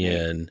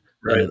in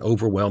an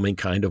overwhelming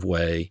kind of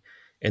way,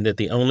 and that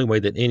the only way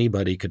that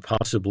anybody could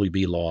possibly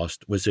be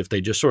lost was if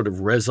they just sort of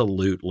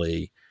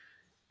resolutely,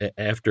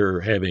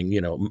 after having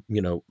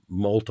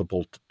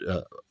multiple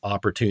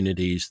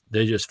opportunities,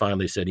 they just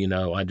finally said,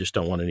 I just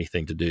don't want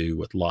anything to do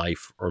with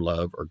life or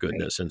love or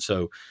goodness, and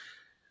so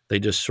they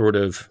just sort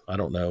of, I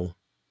don't know,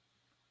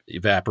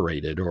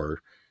 evaporated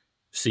or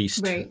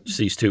ceased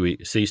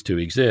to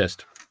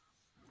exist.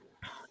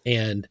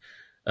 And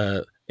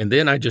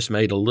then I just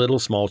made a little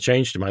small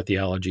change to my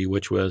theology,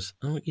 which was,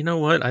 you know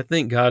what? I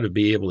think God would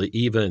be able to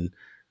even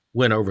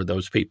win over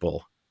those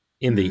people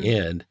in the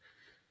end.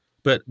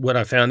 But what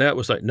I found out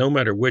was, like, no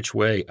matter which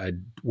way I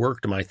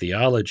worked my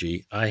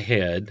theology, I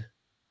had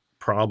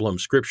problem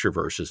scripture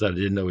verses that I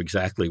didn't know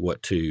exactly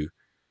what to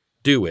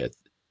do with.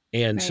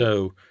 And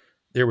so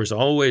there was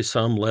always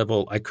some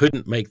level, I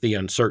couldn't make the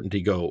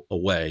uncertainty go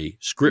away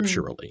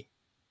scripturally.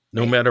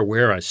 No matter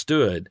where I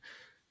stood,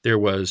 there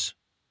was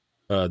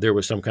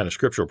some kind of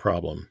scriptural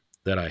problem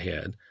that I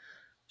had.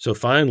 So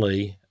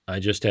finally, I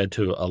just had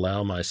to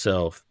allow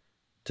myself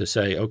to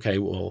say, okay,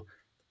 well,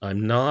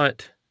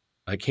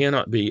 I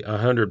cannot be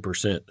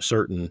 100%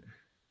 certain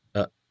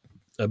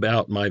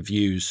about my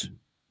views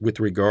with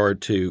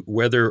regard to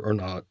whether or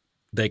not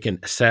they can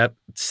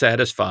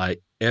satisfy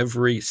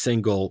every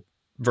single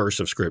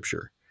verse of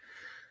Scripture.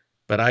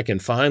 But I can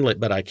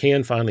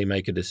finally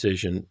make a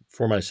decision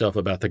for myself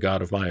about the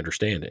God of my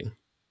understanding.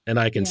 And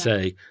I can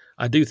say,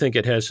 I do think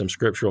it has some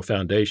scriptural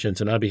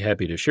foundations, and I'd be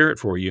happy to share it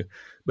for you.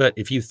 But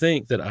if you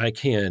think that I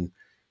can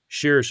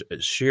share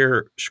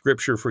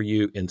Scripture for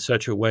you in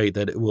such a way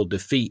that it will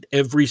defeat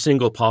every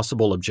single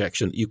possible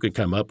objection that you could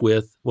come up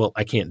with, well,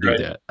 I can't do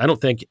that. I don't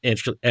think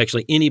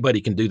actually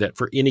anybody can do that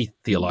for any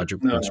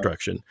theological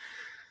construction.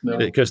 No.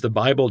 Because the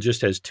Bible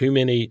just has too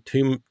many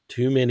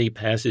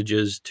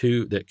passages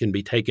that can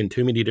be taken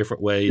too many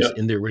different ways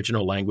in the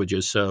original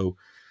languages. So,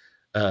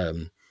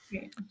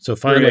 so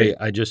finally,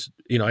 I just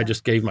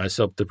gave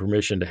myself the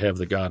permission to have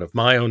the God of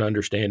my own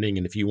understanding.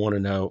 And if you want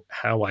to know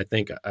how I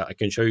think, I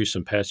can show you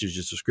some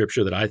passages of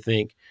Scripture that I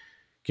think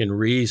can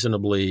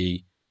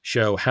reasonably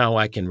show how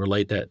I can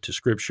relate that to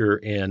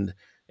Scripture, and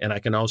I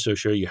can also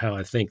show you how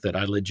I think that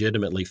I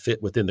legitimately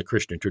fit within the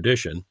Christian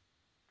tradition.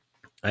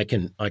 I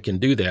can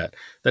do that.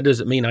 That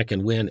doesn't mean I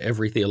can win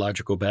every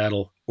theological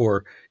battle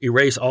or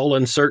erase all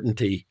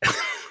uncertainty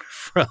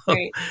from,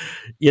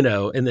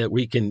 and that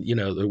we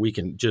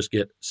can just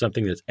get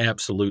something that's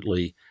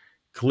absolutely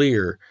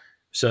clear.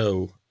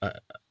 So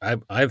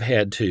I've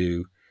had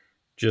to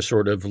just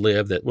sort of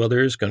live that, well,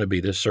 there is going to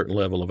be this certain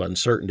level of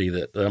uncertainty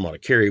that I'm going to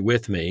carry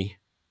with me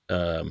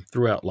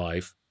throughout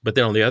life. But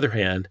then on the other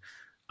hand,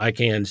 I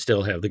can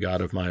still have the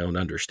God of my own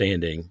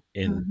understanding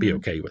and be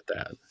okay with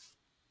that.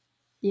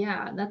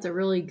 Yeah, that's a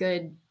really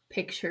good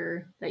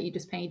picture that you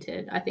just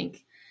painted. I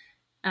think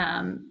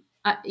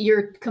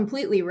you're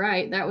completely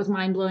right. That was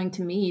mind-blowing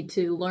to me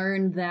to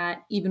learn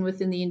that even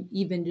within the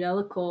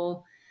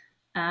evangelical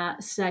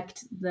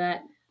sect,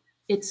 that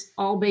it's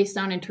all based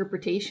on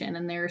interpretation,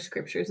 and there are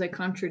scriptures that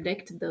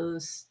contradict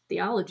those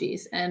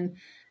theologies. And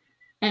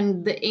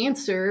the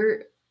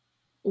answer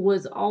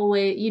was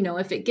always,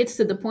 if it gets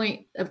to the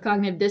point of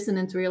cognitive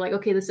dissonance where you're like,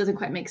 okay, this doesn't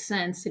quite make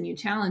sense, and you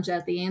challenge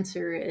that, the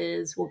answer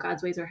is, well,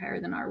 God's ways are higher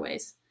than our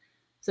ways.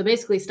 So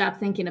basically stop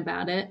thinking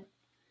about it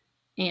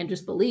and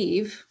just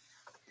believe.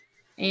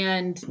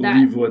 And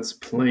believe what's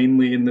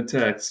plainly in the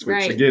text,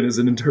 which again is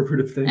an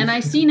interpretive thing. And I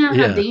see now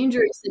how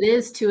dangerous it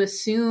is to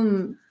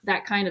assume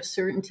that kind of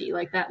certainty,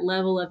 like that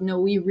level of, no,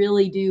 we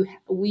really do,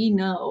 we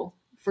know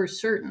for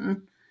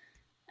certain.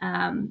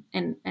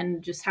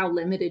 And just how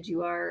limited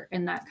you are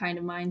in that kind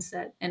of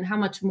mindset, and how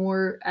much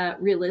more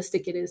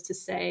realistic it is to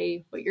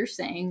say what you're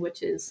saying,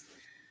 which is,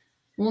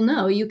 well,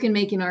 no, you can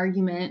make an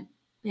argument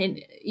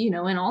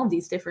in all of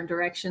these different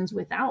directions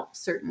without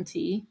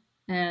certainty.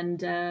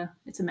 And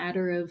it's a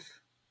matter of,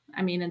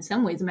 in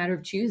some ways, a matter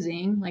of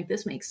choosing, like,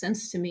 this makes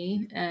sense to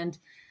me. And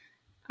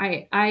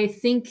I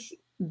think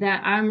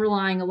that I'm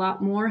relying a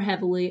lot more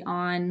heavily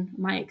on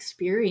my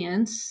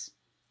experience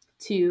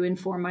to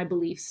inform my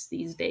beliefs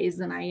these days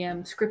than I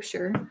am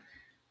Scripture,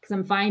 because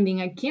I'm finding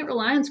I can't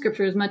rely on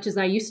Scripture as much as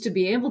I used to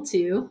be able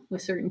to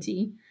with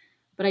certainty.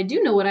 But I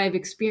do know what I've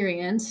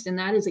experienced, and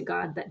that is a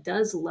God that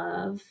does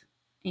love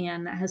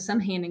and that has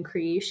some hand in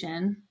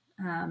creation.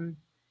 And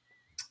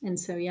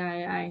so,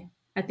 I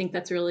think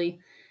that's really,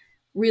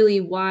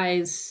 really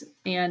wise.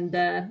 And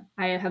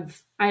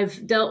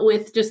I've dealt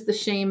with just the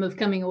shame of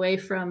coming away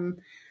from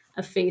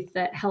a faith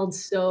that held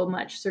so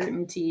much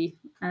certainty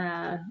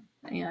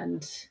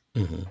and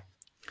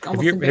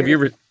have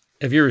you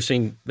ever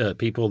seen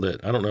people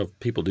that, I don't know if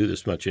people do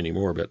this much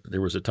anymore, but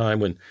there was a time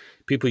when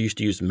people used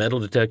to use metal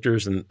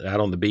detectors and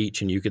out on the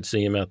beach, and you could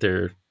see them out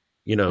there,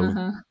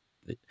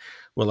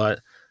 Well,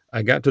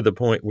 I got to the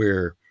point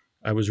where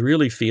I was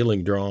really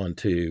feeling drawn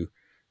to,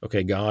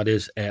 okay, God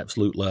is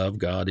absolute love.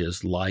 God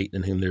is light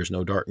in whom there's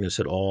no darkness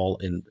at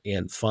all.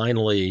 And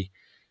finally,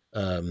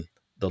 the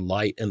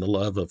light and the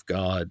love of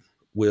God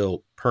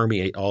will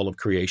permeate all of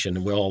creation,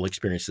 and we'll all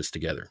experience this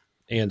together.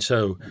 And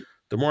so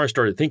the more I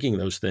started thinking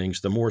those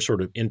things, the more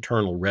sort of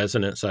internal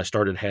resonance I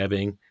started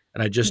having.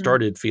 And I just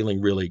started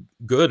feeling really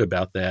good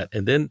about that.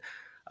 And then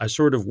I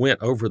sort of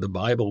went over the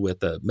Bible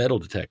with a metal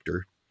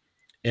detector,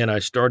 and I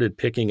started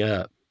picking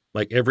up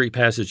like every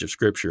passage of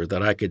Scripture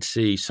that I could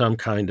see some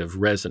kind of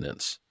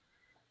resonance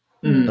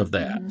of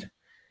that.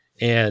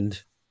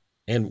 And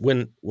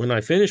when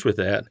I finished with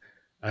that,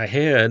 I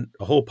had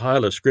a whole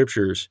pile of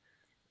Scriptures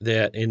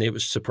and it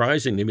was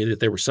surprising to me that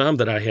there were some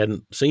that I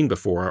hadn't seen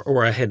before,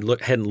 or I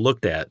hadn't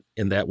looked at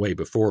in that way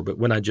before. But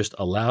when I just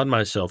allowed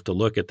myself to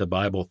look at the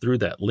Bible through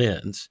that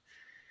lens,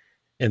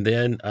 and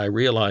then I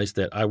realized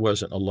that I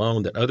wasn't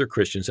alone, that other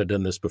Christians had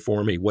done this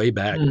before me way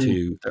back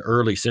to the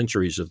early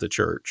centuries of the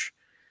church.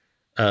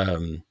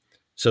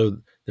 So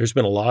there's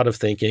been a lot of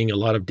thinking, a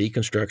lot of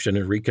deconstruction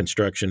and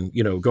reconstruction,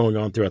 going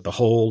on throughout the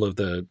whole of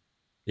the,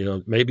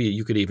 maybe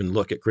you could even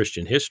look at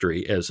Christian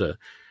history as a,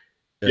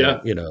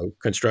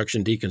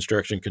 construction,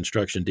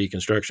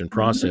 deconstruction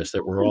process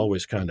that we're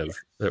always kind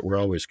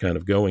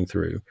of going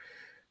through.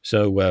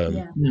 So, we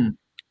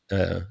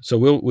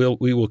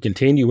will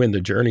continue in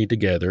the journey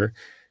together.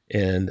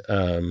 And,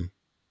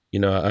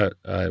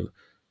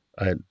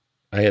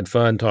 I had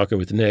fun talking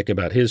with Nick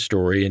about his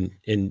story, and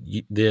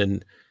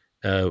then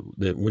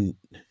that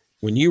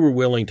when you were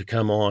willing to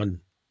come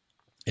on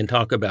and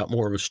talk about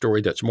more of a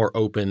story that's more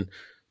open,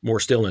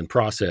 more still in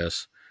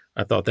process,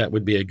 I thought that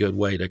would be a good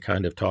way to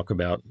kind of talk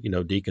about,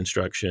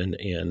 deconstruction.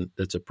 And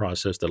that's a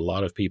process that a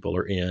lot of people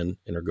are in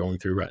and are going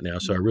through right now.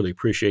 So I really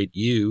appreciate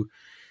you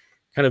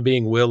kind of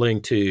being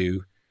willing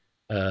to,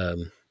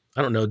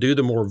 do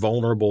the more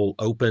vulnerable,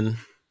 open,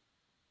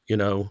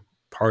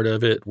 part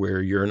of it,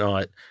 where you're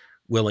not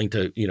willing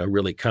to,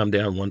 really come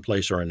down one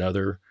place or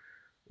another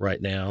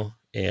right now.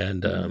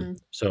 And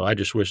so I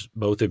just wish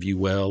both of you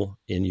well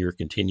in your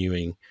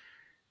continuing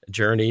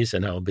journeys,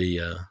 and I'll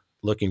be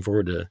looking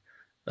forward to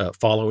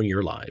following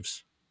your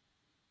lives.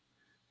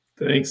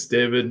 Thanks,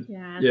 David.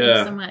 Yeah,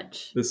 thanks so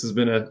much. This has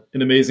been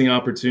an amazing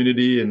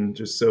opportunity, and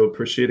just so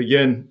appreciate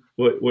again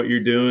what you're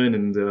doing.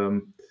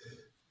 And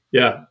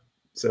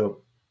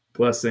so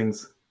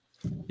blessings.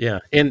 Yeah,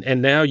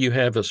 and now you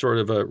have a sort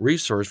of a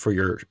resource for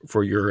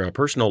your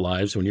personal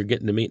lives. When you're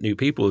getting to meet new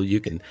people, you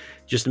can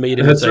just meet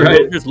them and say,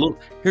 right. Here's a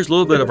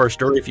little bit of our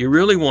story. If you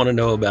really want to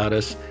know about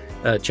us,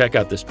 check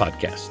out this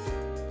podcast.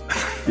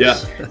 Yeah,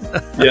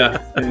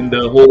 and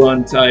hold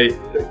on tight.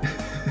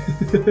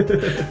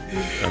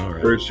 All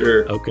right. For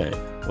sure. Okay.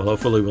 Well,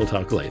 hopefully we'll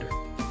talk later.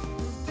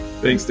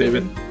 Thanks,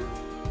 David.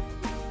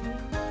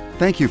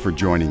 Thank you for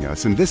joining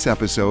us in this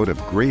episode of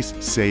Grace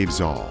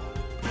Saves All.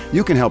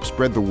 You can help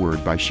spread the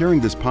word by sharing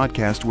this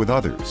podcast with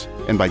others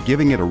and by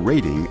giving it a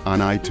rating on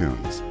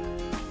iTunes.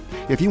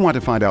 If you want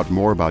to find out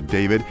more about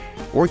David,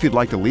 or if you'd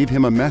like to leave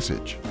him a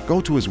message, go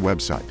to his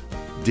website,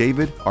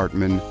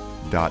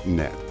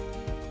 davidartman.net.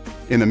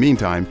 In the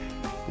meantime,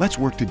 let's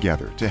work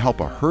together to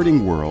help a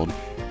hurting world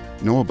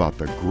know about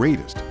the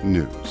greatest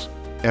news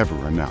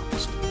ever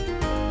announced.